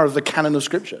the power of the canon of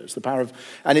Scripture. It's the power of,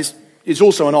 and it's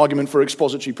also an argument for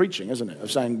expository preaching, isn't it?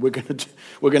 Of saying we're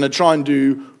going to try and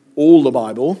do all the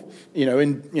Bible,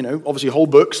 obviously whole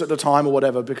books at the time or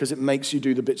whatever, because it makes you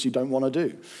do the bits you don't want to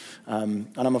do. And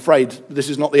I'm afraid this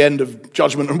is not the end of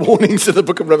judgment and warnings in the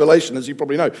book of Revelation, as you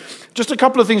probably know. Just a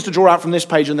couple of things to draw out from this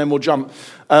page, and then we'll jump.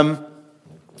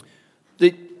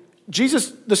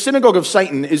 The synagogue of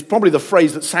Satan is probably the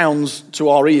phrase that sounds to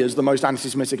our ears the most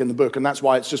anti-Semitic in the book, and that's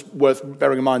why it's just worth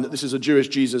bearing in mind that this is a Jewish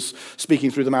Jesus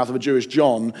speaking through the mouth of a Jewish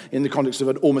John in the context of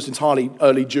an almost entirely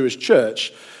early Jewish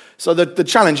church. So the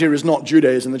challenge here is not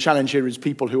Judaism, the challenge here is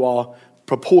people who are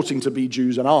purporting to be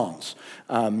Jews and aren't.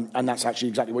 And that's actually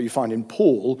exactly what you find in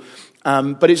Paul.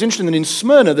 But it's interesting that in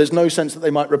Smyrna there's no sense that they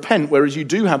might repent, whereas you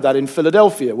do have that in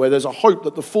Philadelphia, where there's a hope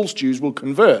that the false Jews will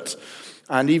convert.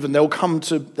 And even they'll come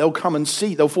and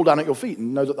see, they'll fall down at your feet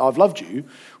and know that I've loved you,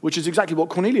 which is exactly what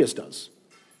Cornelius does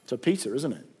to Peter,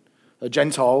 isn't it? A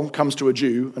Gentile comes to a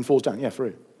Jew and falls down. Yeah,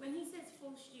 Farouk. When he says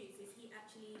false Jews, is he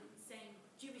actually saying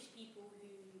Jewish people who,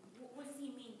 what does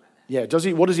he mean by that?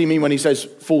 Yeah, what does he mean when he says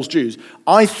false Jews?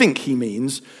 I think he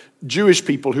means Jewish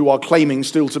people who are claiming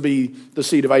still to be the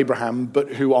seed of Abraham,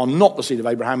 but who are not the seed of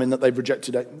Abraham in that they've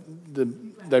rejected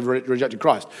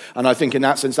Christ. And I think in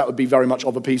that sense that would be very much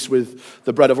of a piece with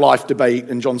the bread of life debate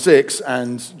in John 6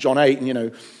 and John 8,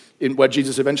 and where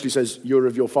Jesus eventually says, you're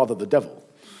of your father the devil,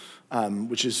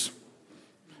 which is,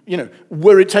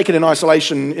 were it taken in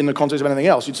isolation in the context of anything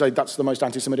else, you'd say that's the most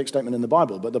anti-Semitic statement in the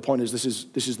Bible. But the point is this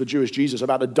is the Jewish Jesus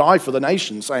about to die for the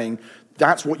nation, saying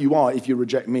that's what you are if you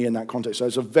reject me in that context. So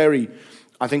it's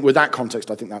I think with that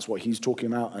context, I think that's what he's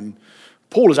talking about. And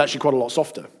Paul is actually quite a lot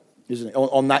softer, isn't it,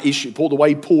 on that issue? The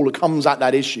way Paul comes at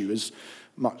that issue is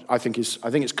much, I think it's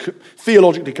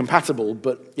theologically compatible,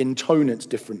 but in tone it's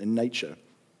different in nature,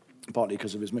 partly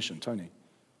because of his mission. Tony.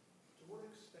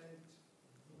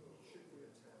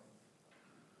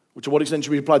 To what extent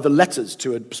should we apply the letters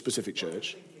to a specific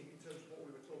church? In terms of what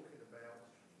we were talking about,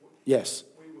 yes.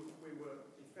 We were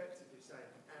effectively saying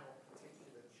our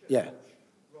particular church Yeah.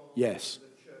 rather Yes. than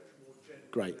the church more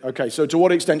generally. Great. Okay, so to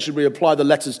what extent should we apply the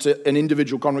letters to an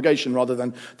individual congregation rather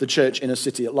than the church in a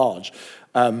city at large?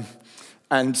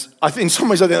 And I think in some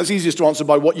ways I think that's easiest to answer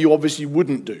by what you obviously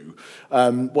wouldn't do.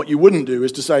 What you wouldn't do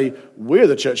is to say, we're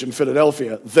the church in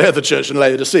Philadelphia, they're the church in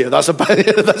Laodicea.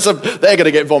 They're going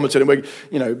to get vomited, and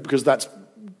because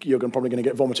you're probably going to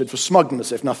get vomited for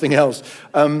smugness, if nothing else.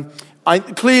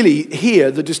 Clearly, here,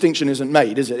 the distinction isn't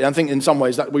made, is it? I think in some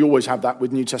ways that we always have that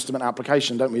with New Testament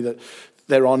application, don't we? That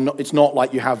it's not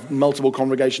like you have multiple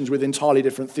congregations with entirely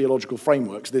different theological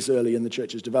frameworks this early in the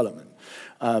church's development.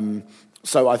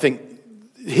 So I think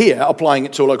here, applying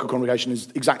it to a local congregation is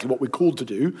exactly what we're called to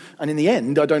do. And in the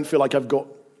end, I don't feel like I've got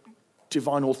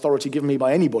divine authority given me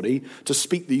by anybody to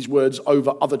speak these words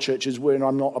over other churches where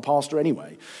I'm not a pastor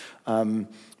anyway.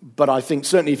 But I think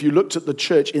certainly if you looked at the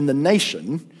church in the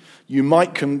nation, you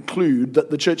might conclude that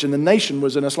the church in the nation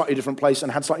was in a slightly different place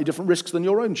and had slightly different risks than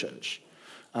your own church.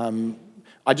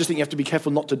 I just think you have to be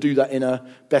careful not to do that in a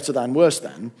better than, worse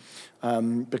than,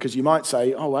 because you might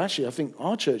say, oh, actually, I think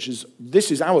our church this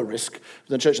is our risk,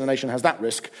 the church in the nation has that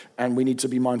risk, and we need to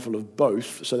be mindful of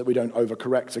both so that we don't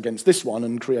overcorrect against this one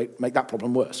and make that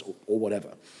problem worse or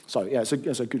whatever. So, yeah,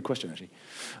 it's a good question, actually.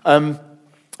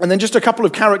 And then just a couple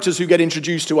of characters who get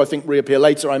introduced who I think reappear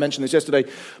later. I mentioned this yesterday.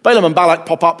 Balaam and Balak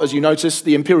pop up, as you notice.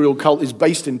 The imperial cult is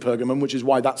based in Pergamum, which is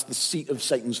why that's the seat of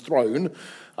Satan's throne.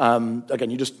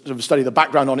 Again, you just sort of study the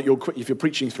background on it. If you're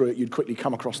preaching through it, you'd quickly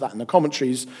come across that in the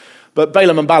commentaries. But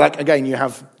Balaam and Balak, again, you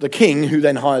have the king who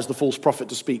then hires the false prophet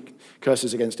to speak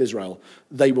curses against Israel.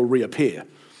 They will reappear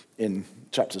in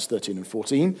chapters 13 and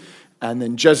 14. And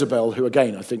then Jezebel, who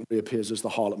again I think reappears as the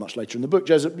harlot much later in the book.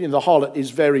 The harlot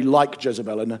is very like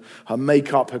Jezebel in her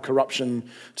makeup, her corruption.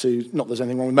 Not that there's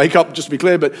anything wrong with makeup, just to be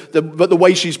clear, but the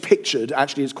way she's pictured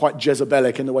actually is quite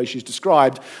Jezebelic in the way she's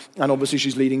described. And obviously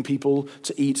she's leading people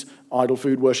to eat idol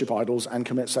food, worship idols, and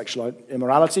commit sexual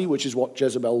immorality, which is what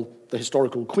Jezebel, the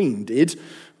historical queen, did.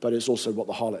 But it's also what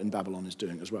the harlot in Babylon is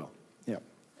doing as well. Yeah.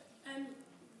 Are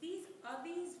these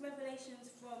revelations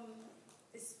from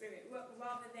the Spirit,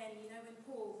 rather than, when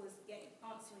Paul was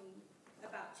answering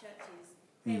about churches,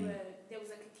 there was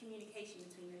like a communication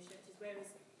between those churches, whereas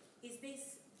is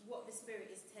this what the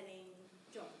Spirit is telling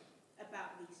John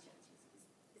about these churches?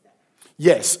 Is that right?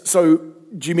 Yes. So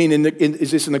do you mean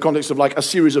is this in the context of like a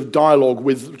series of dialogue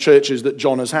with churches that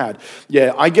John has had?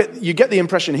 Yeah, you get the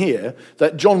impression here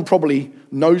that John probably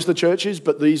knows the churches,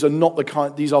 but these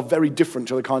are very different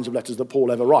to the kinds of letters that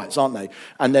Paul ever writes, aren't they?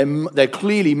 And they're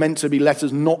clearly meant to be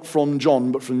letters not from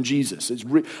John, but from Jesus.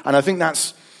 And I think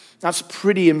that's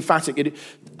pretty emphatic.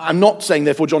 I'm not saying,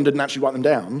 therefore, John didn't actually write them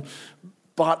down,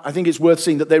 But I think it's worth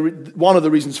seeing that one of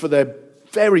the reasons for their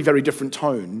very, very different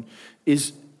tone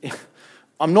is,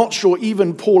 I'm not sure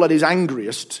even Paul at his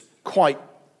angriest quite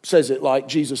says it like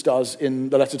Jesus does in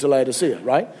the letter to Laodicea,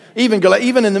 right? Even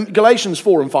in the Galatians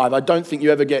 4 and 5, I don't think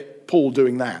you ever get Paul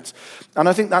doing that. And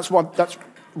I think that's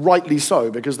rightly so,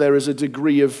 because there is a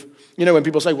degree of, when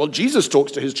people say, well, Jesus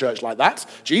talks to his church like that.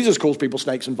 Jesus calls people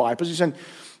snakes and vipers. He's saying,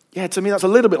 yeah, to me that's a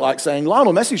little bit like saying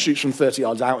Lionel Messi shoots from 30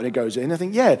 yards out and it goes in. I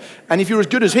think, yeah, and if you're as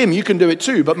good as him, you can do it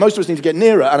too, but most of us need to get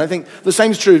nearer. And I think the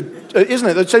same's true, isn't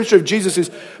it? The same's true of Jesus.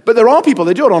 But there are people,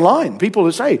 they do it online, people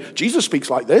who say, Jesus speaks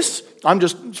like this. I'm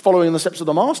just following in the steps of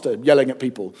the master, yelling at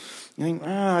people. You think,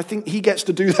 I think he gets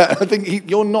to do that. I think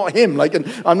you're not him.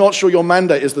 And I'm not sure your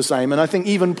mandate is the same. And I think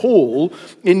even Paul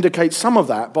indicates some of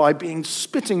that by being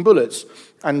spitting bullets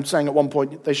and saying at one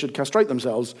point they should castrate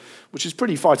themselves, which is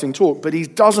pretty fighting talk, but he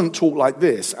doesn't talk like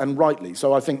this, and rightly.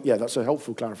 So I think, that's a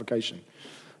helpful clarification.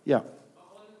 Yeah. On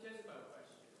the Jezebel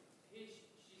question, here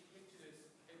she's pictured as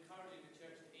encouraging the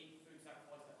church to eat food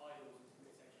sacrificed to idols and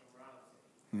commit sexual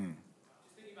immorality.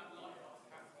 Just thinking about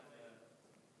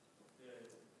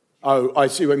Oh, I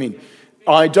see what you mean.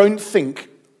 I don't think,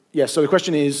 so the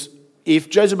question is,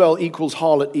 if Jezebel equals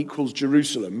harlot equals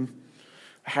Jerusalem,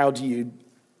 how do you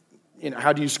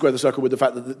square the circle with the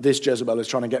fact that this Jezebel is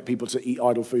trying to get people to eat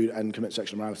idol food and commit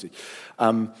sexual immorality?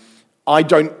 I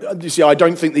don't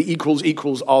think the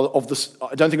equals are of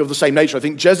the same nature. I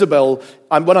think Jezebel,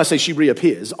 and when I say she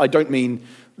reappears, I don't mean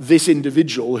this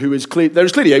individual who is there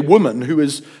is clearly a woman who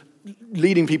is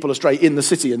leading people astray in the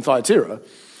city in Thyatira.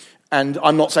 And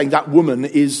I'm not saying that woman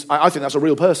is, I think that's a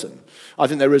real person. I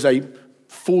think there is a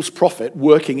false prophet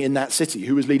working in that city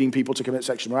who is leading people to commit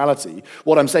sexual immorality.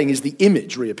 What I'm saying is the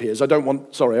image reappears.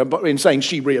 But in saying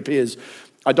she reappears,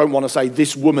 I don't want to say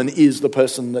this woman is the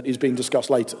person that is being discussed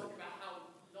later.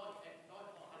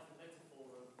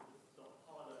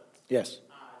 Yes.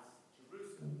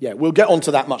 Yeah, we'll get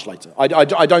onto that much later. I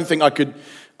don't think I can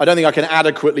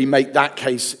adequately make that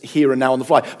case here and now on the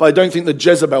fly. But I don't think the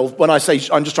Jezebel, when I say,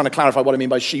 I'm just trying to clarify what I mean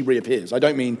by she reappears. I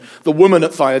don't mean the woman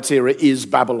at Thyatira is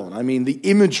Babylon. I mean the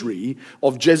imagery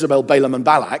of Jezebel, Balaam, and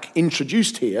Balak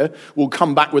introduced here will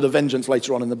come back with a vengeance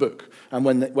later on in the book. And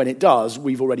when it does,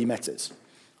 we've already met it.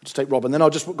 I'll just take Rob, and then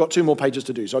I've got 2 more pages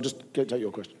to do, so I'll just take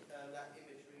your question. That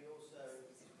imagery also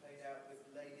is played out with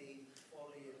Lady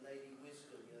Folly and Lady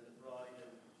Wisdom, the bride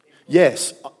and...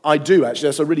 Yes, I do actually.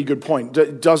 That's a really good point.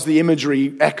 Does the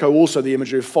imagery echo also the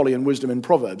imagery of folly and wisdom in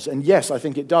Proverbs? And yes, I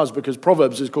think it does, because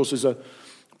Proverbs, of course, is a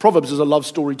love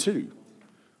story too,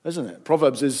 isn't it?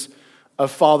 Proverbs is a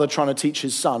father trying to teach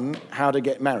his son how to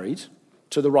get married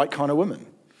to the right kind of woman.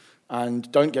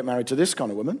 And don't get married to this kind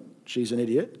of woman. She's an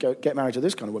idiot. Get married to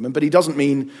this kind of woman. But he doesn't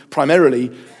mean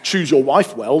primarily choose your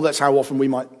wife well. That's how often we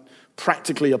might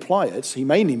practically apply it. He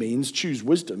mainly means choose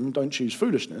wisdom, don't choose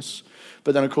foolishness.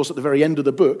 But then, of course, at the very end of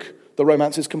the book, the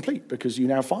romance is complete because you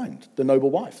now find the noble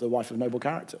wife, the wife of noble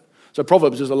character. So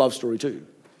Proverbs is a love story too.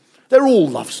 They're all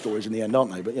love stories in the end,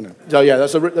 aren't they? But, So, yeah,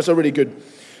 that's a really good,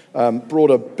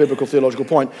 broader biblical theological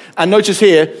point. And notice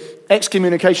here,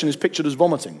 excommunication is pictured as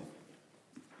vomiting.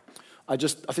 I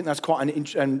think that's quite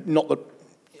and not that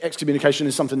excommunication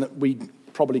is something that we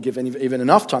probably give even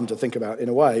enough time to think about in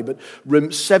a way, but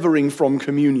severing from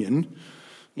communion,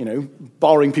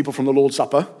 barring people from the Lord's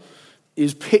Supper,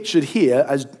 is pictured here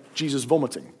as Jesus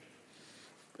vomiting.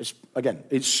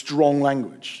 It's strong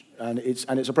language, and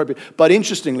it's appropriate. But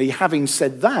interestingly, having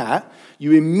said that,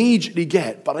 you immediately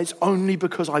get, but it's only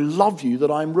because I love you that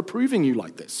I'm reproving you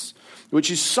like this. Which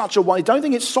is such a way. I don't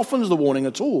think it softens the warning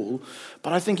at all,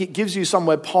 but I think it gives you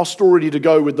somewhere pastorally to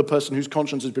go with the person whose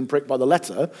conscience has been pricked by the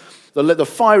letter. The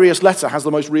fieriest letter has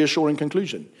the most reassuring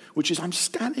conclusion, which is, I'm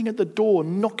standing at the door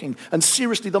knocking, and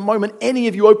seriously, the moment any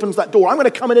of you opens that door, I'm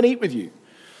going to come in and eat with you.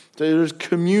 There's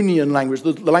communion language,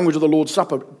 the language of the Lord's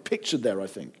Supper pictured there, I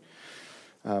think.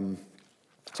 So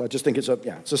I just think it's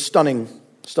a stunning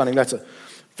letter.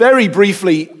 Very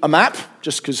briefly, a map,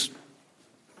 just because.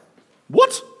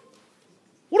 What?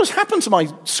 What has happened to my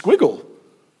squiggle?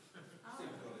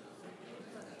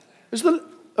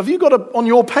 Have you got on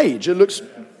your page? It looks...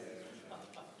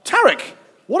 Tarek,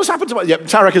 what has happened to my... Yeah,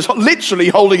 Tarek is literally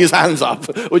holding his hands up,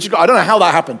 which I don't know how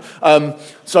that happened.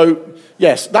 So,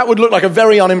 yes, that would look like a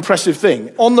very unimpressive thing.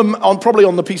 Probably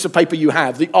on the piece of paper you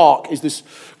have, the arc is this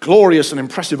glorious and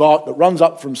impressive arc that runs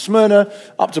up from Smyrna,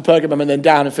 up to Pergamum, and then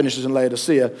down and finishes in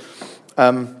Laodicea.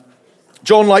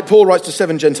 John, like Paul, writes to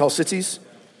 7 Gentile cities.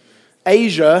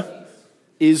 Asia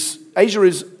is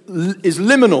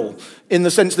liminal in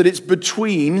the sense that it's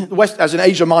between West, as in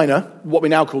Asia Minor, what we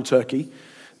now call Turkey,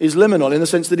 is liminal in the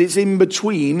sense that it's in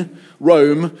between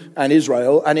Rome and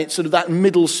Israel, and it's sort of that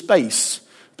middle space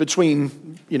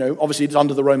between, obviously it's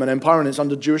under the Roman Empire and it's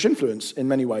under Jewish influence in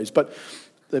many ways, but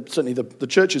certainly the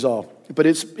churches are. But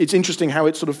it's interesting how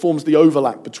it sort of forms the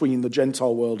overlap between the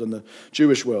Gentile world and the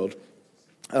Jewish world.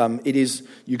 It is,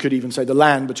 you could even say, the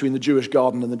land between the Jewish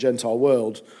garden and the Gentile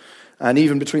world. And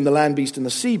even between the land beast and the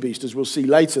sea beast, as we'll see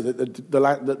later,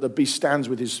 that the beast stands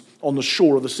on the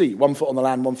shore of the sea, 1 foot on the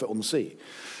land, 1 foot on the sea.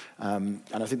 And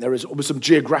I think there is some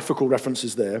geographical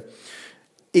references there.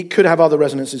 It could have other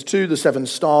resonances too. The 7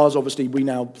 stars, obviously, we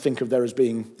now think of there as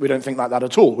being, we don't think like that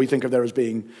at all. We think of there as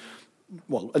being,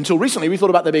 well, until recently, we thought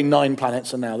about there being 9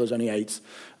 planets, and now there's only 8.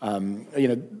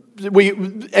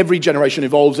 Every generation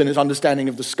evolves in its understanding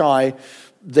of the sky.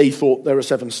 They thought there are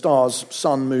 7 stars: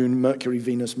 Sun, Moon, Mercury,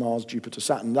 Venus, Mars, Jupiter,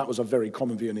 Saturn. That was a very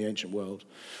common view in the ancient world.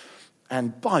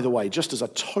 And by the way, just as a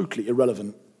totally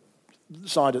irrelevant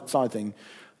side thing,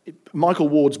 Michael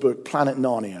Ward's book, Planet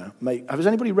Narnia, has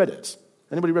anybody read it?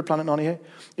 Anybody read Planet Narnia here?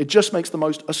 It just makes the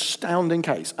most astounding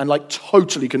case, and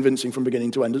totally convincing from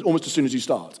beginning to end, almost as soon as you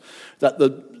start, that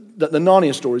the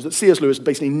Narnia stories, that C.S. Lewis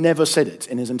basically never said it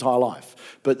in his entire life,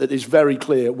 but that is very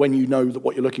clear when you know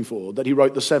what you're looking for, that he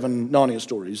wrote the 7 Narnia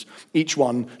stories, each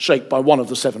one shaped by one of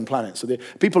the 7 planets. So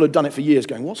people had done it for years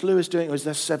going, what's Lewis doing? Is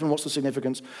there 7? What's the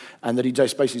significance? And that he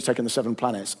just basically taken the 7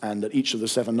 planets, and that each of the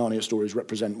 7 Narnia stories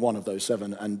represent one of those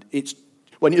 7, and it's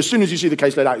as soon as you see the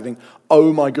case laid out, you think,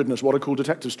 oh my goodness, what a cool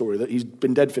detective story that he's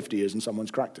been dead 50 years and someone's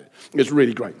cracked it. It's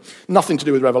really great. Nothing to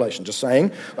do with Revelation, just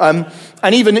saying. And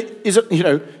even,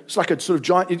 it's like a sort of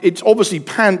giant, it's obviously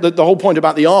the whole point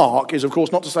about the ark is, of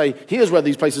course, not to say, here's where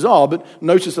these places are, but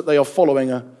notice that they are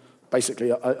following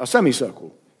basically a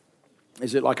semicircle.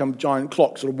 Is it like a giant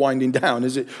clock sort of winding down?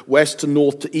 Is it west to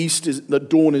north to east? Is it that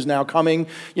dawn is now coming?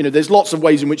 There's lots of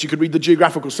ways in which you could read the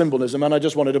geographical symbolism, and I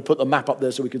just wanted to put the map up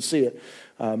there so we could see it.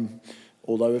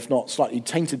 Although, if not slightly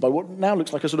tainted by what now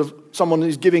looks like a sort of someone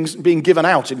is being given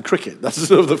out in cricket. That's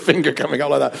sort of the finger coming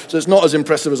out like that. So it's not as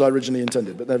impressive as I originally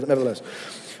intended, but nevertheless.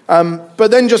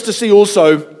 But then just to see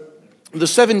also the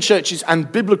 7 churches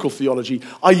and biblical theology.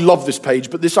 I love this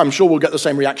page, but this I'm sure will get the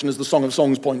same reaction as the Song of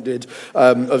Songs point did,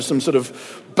 of some sort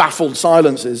of baffled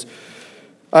silences.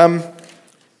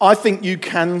 I think you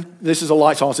can, this is a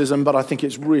light-heartism, but I think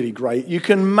it's really great. You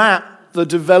can map the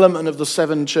development of the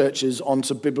 7 churches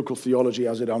onto biblical theology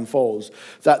as it unfolds.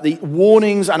 That the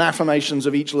warnings and affirmations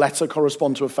of each letter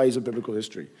correspond to a phase of biblical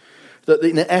history. That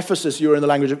in Ephesus, you're in the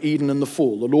language of Eden and the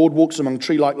fall. The Lord walks among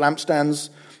tree-like lampstands.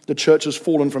 The church has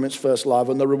fallen from its first love,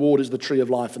 and the reward is the tree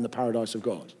of life in the paradise of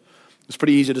God. It's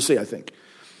pretty easy to see, I think.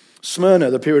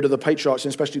 Smyrna, the period of the patriarchs, and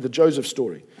especially the Joseph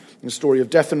story. The story of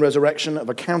death and resurrection, of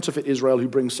a counterfeit Israel who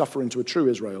brings suffering to a true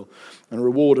Israel, and a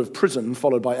reward of prison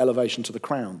followed by elevation to the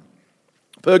crown.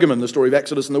 Pergamon, the story of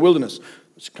Exodus in the wilderness.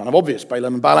 It's kind of obvious.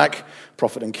 Balaam and Balak,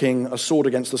 prophet and king, a sword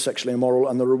against the sexually immoral,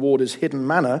 and the reward is hidden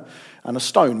manna and a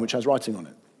stone which has writing on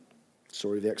it.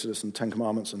 Story of the Exodus and 10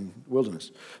 Commandments and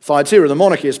wilderness. Thyatira, the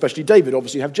monarchy, especially David.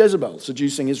 Obviously, you have Jezebel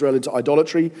seducing Israel into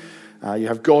idolatry. You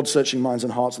have God searching minds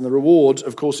and hearts. And the reward,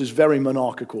 of course, is very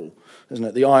monarchical, isn't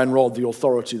it? The iron rod, the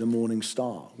authority, the morning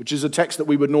star, which is a text that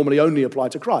we would normally only apply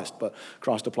to Christ. But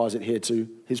Christ applies it here to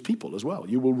his people as well.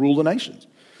 You will rule the nations.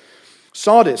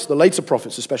 Sardis, the later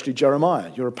prophets, especially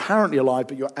Jeremiah. You're apparently alive,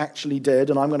 but you're actually dead.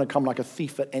 And I'm going to come like a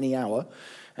thief at any hour.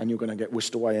 And you're going to get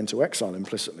whisked away into exile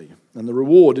implicitly. And the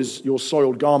reward is your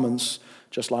soiled garments,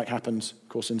 just like happened, of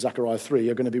course, in Zechariah 3,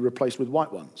 are going to be replaced with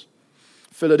white ones.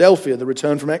 Philadelphia, the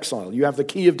return from exile. You have the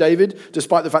key of David,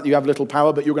 despite the fact that you have little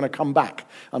power, but you're going to come back.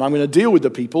 And I'm going to deal with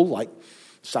the people like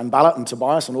Sanballat and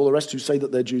Tobias and all the rest who say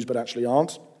that they're Jews but actually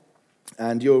aren't.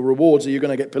 And your rewards are you're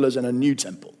going to get pillars in a new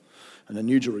temple and a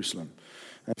new Jerusalem.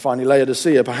 And finally,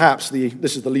 Laodicea, perhaps,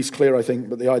 this is the least clear, I think,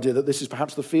 but the idea that this is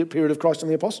perhaps the period of Christ and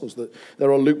the apostles, that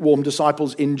there are lukewarm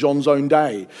disciples in John's own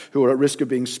day who are at risk of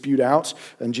being spewed out,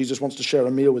 and Jesus wants to share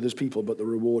a meal with his people, but the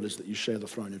reward is that you share the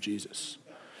throne of Jesus.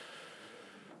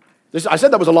 I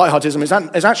said that was a lightheartism.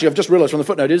 It's actually, I've just realized from the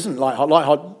footnote, it isn't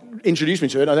lightheart introduced me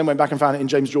to it. I then went back and found it in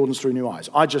James Jordan's Through New Eyes.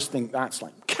 I just think that's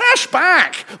like, cash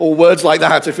back! Or words like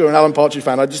that, if you're an Alan Partridge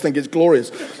fan. I just think it's glorious.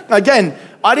 Again,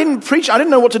 I didn't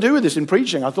know what to do with this in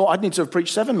preaching. I thought I'd need to have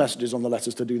preached 7 messages on the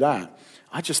letters to do that.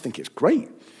 I just think it's great.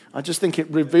 I just think it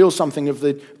reveals something of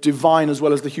the divine as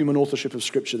well as the human authorship of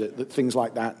Scripture, that things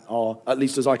like that are, at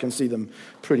least as I can see them,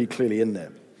 pretty clearly in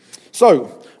there.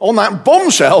 So, on that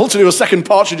bombshell, to do a second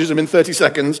Partridgeism in 30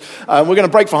 seconds, we're going to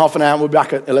break for half an hour and we'll be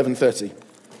back at 11:30.